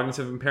or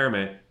cognitive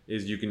impairment,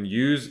 is you can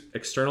use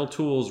external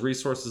tools,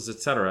 resources,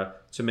 etc.,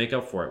 to make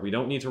up for it. We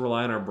don't need to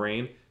rely on our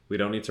brain. We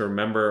don't need to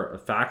remember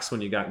facts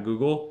when you got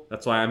Google.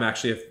 That's why I'm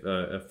actually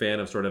a fan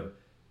of sort of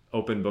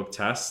open book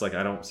tests. Like,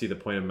 I don't see the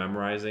point of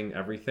memorizing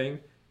everything.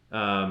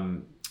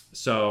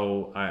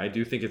 So I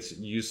do think it's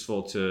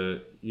useful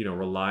to,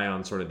 rely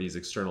on sort of these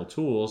external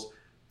tools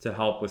to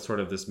help with sort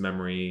of this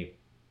memory,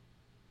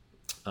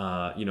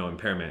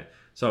 impairment.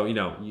 So,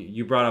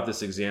 you brought up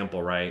this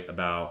example, right,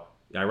 about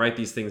I write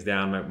these things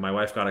down. My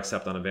wife got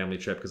accepted on a family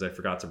trip because I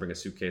forgot to bring a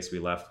suitcase. We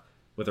left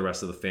with the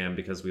rest of the fam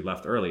because we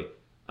left early.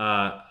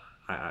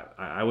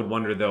 I would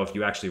wonder, though, if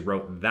you actually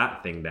wrote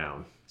that thing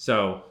down.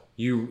 So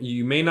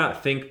you may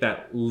not think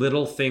that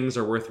little things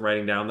are worth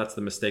writing down. That's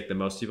the mistake that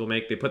most people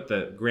make. They put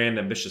the grand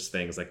ambitious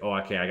things like, oh,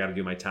 okay, I got to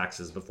do my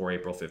taxes before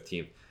April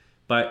 15th.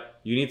 But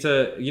you need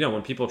to,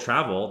 when people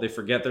travel, they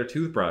forget their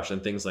toothbrush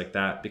and things like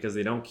that because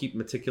they don't keep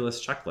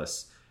meticulous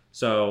checklists.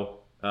 So,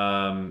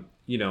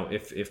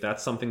 if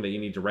that's something that you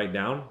need to write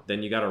down,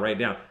 then you got to write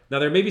down. Now,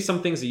 there may be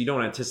some things that you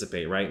don't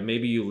anticipate, right?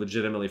 Maybe you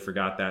legitimately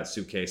forgot that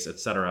suitcase,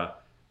 etc.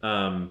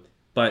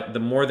 But the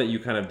more that you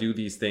kind of do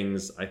these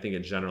things, I think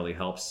it generally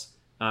helps.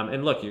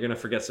 And look, you're going to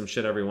forget some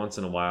shit every once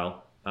in a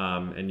while.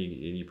 And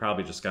you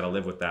probably just got to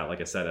live with that,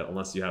 like I said,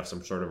 unless you have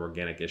some sort of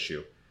organic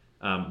issue.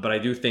 But I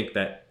do think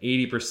that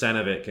 80%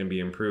 of it can be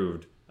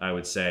improved, I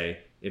would say,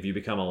 if you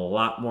become a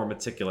lot more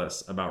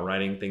meticulous about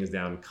writing things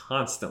down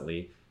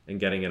constantly and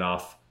getting it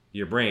off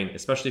your brain,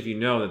 especially if you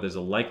know that there's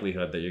a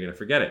likelihood that you're going to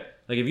forget it.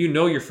 Like, if you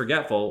know you're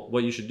forgetful,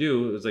 what you should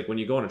do is, like, when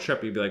you go on a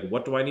trip, you'd be like,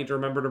 what do I need to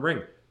remember to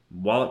bring?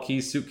 Wallet,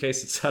 keys,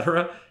 suitcase,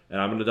 etc.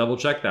 And I'm going to double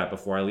check that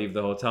before I leave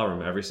the hotel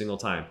room every single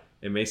time.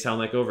 It may sound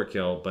like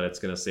overkill, but it's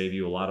going to save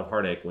you a lot of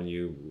heartache when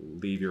you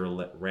leave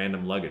your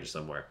random luggage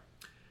somewhere.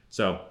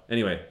 So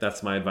anyway,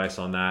 that's my advice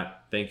on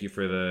that. Thank you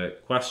for the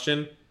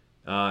question.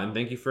 And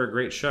thank you for a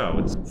great show.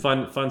 It's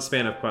fun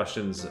span of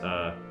questions,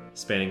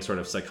 spanning sort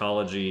of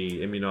psychology,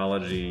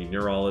 immunology,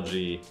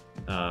 neurology.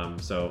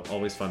 So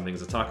always fun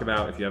things to talk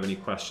about. If you have any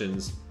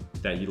questions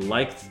that you'd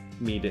like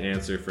me to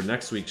answer for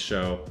next week's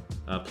show,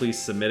 please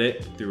submit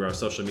it through our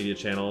social media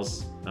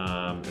channels,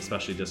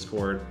 especially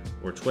Discord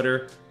or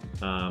Twitter.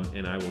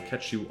 And I will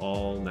catch you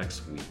all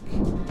next week.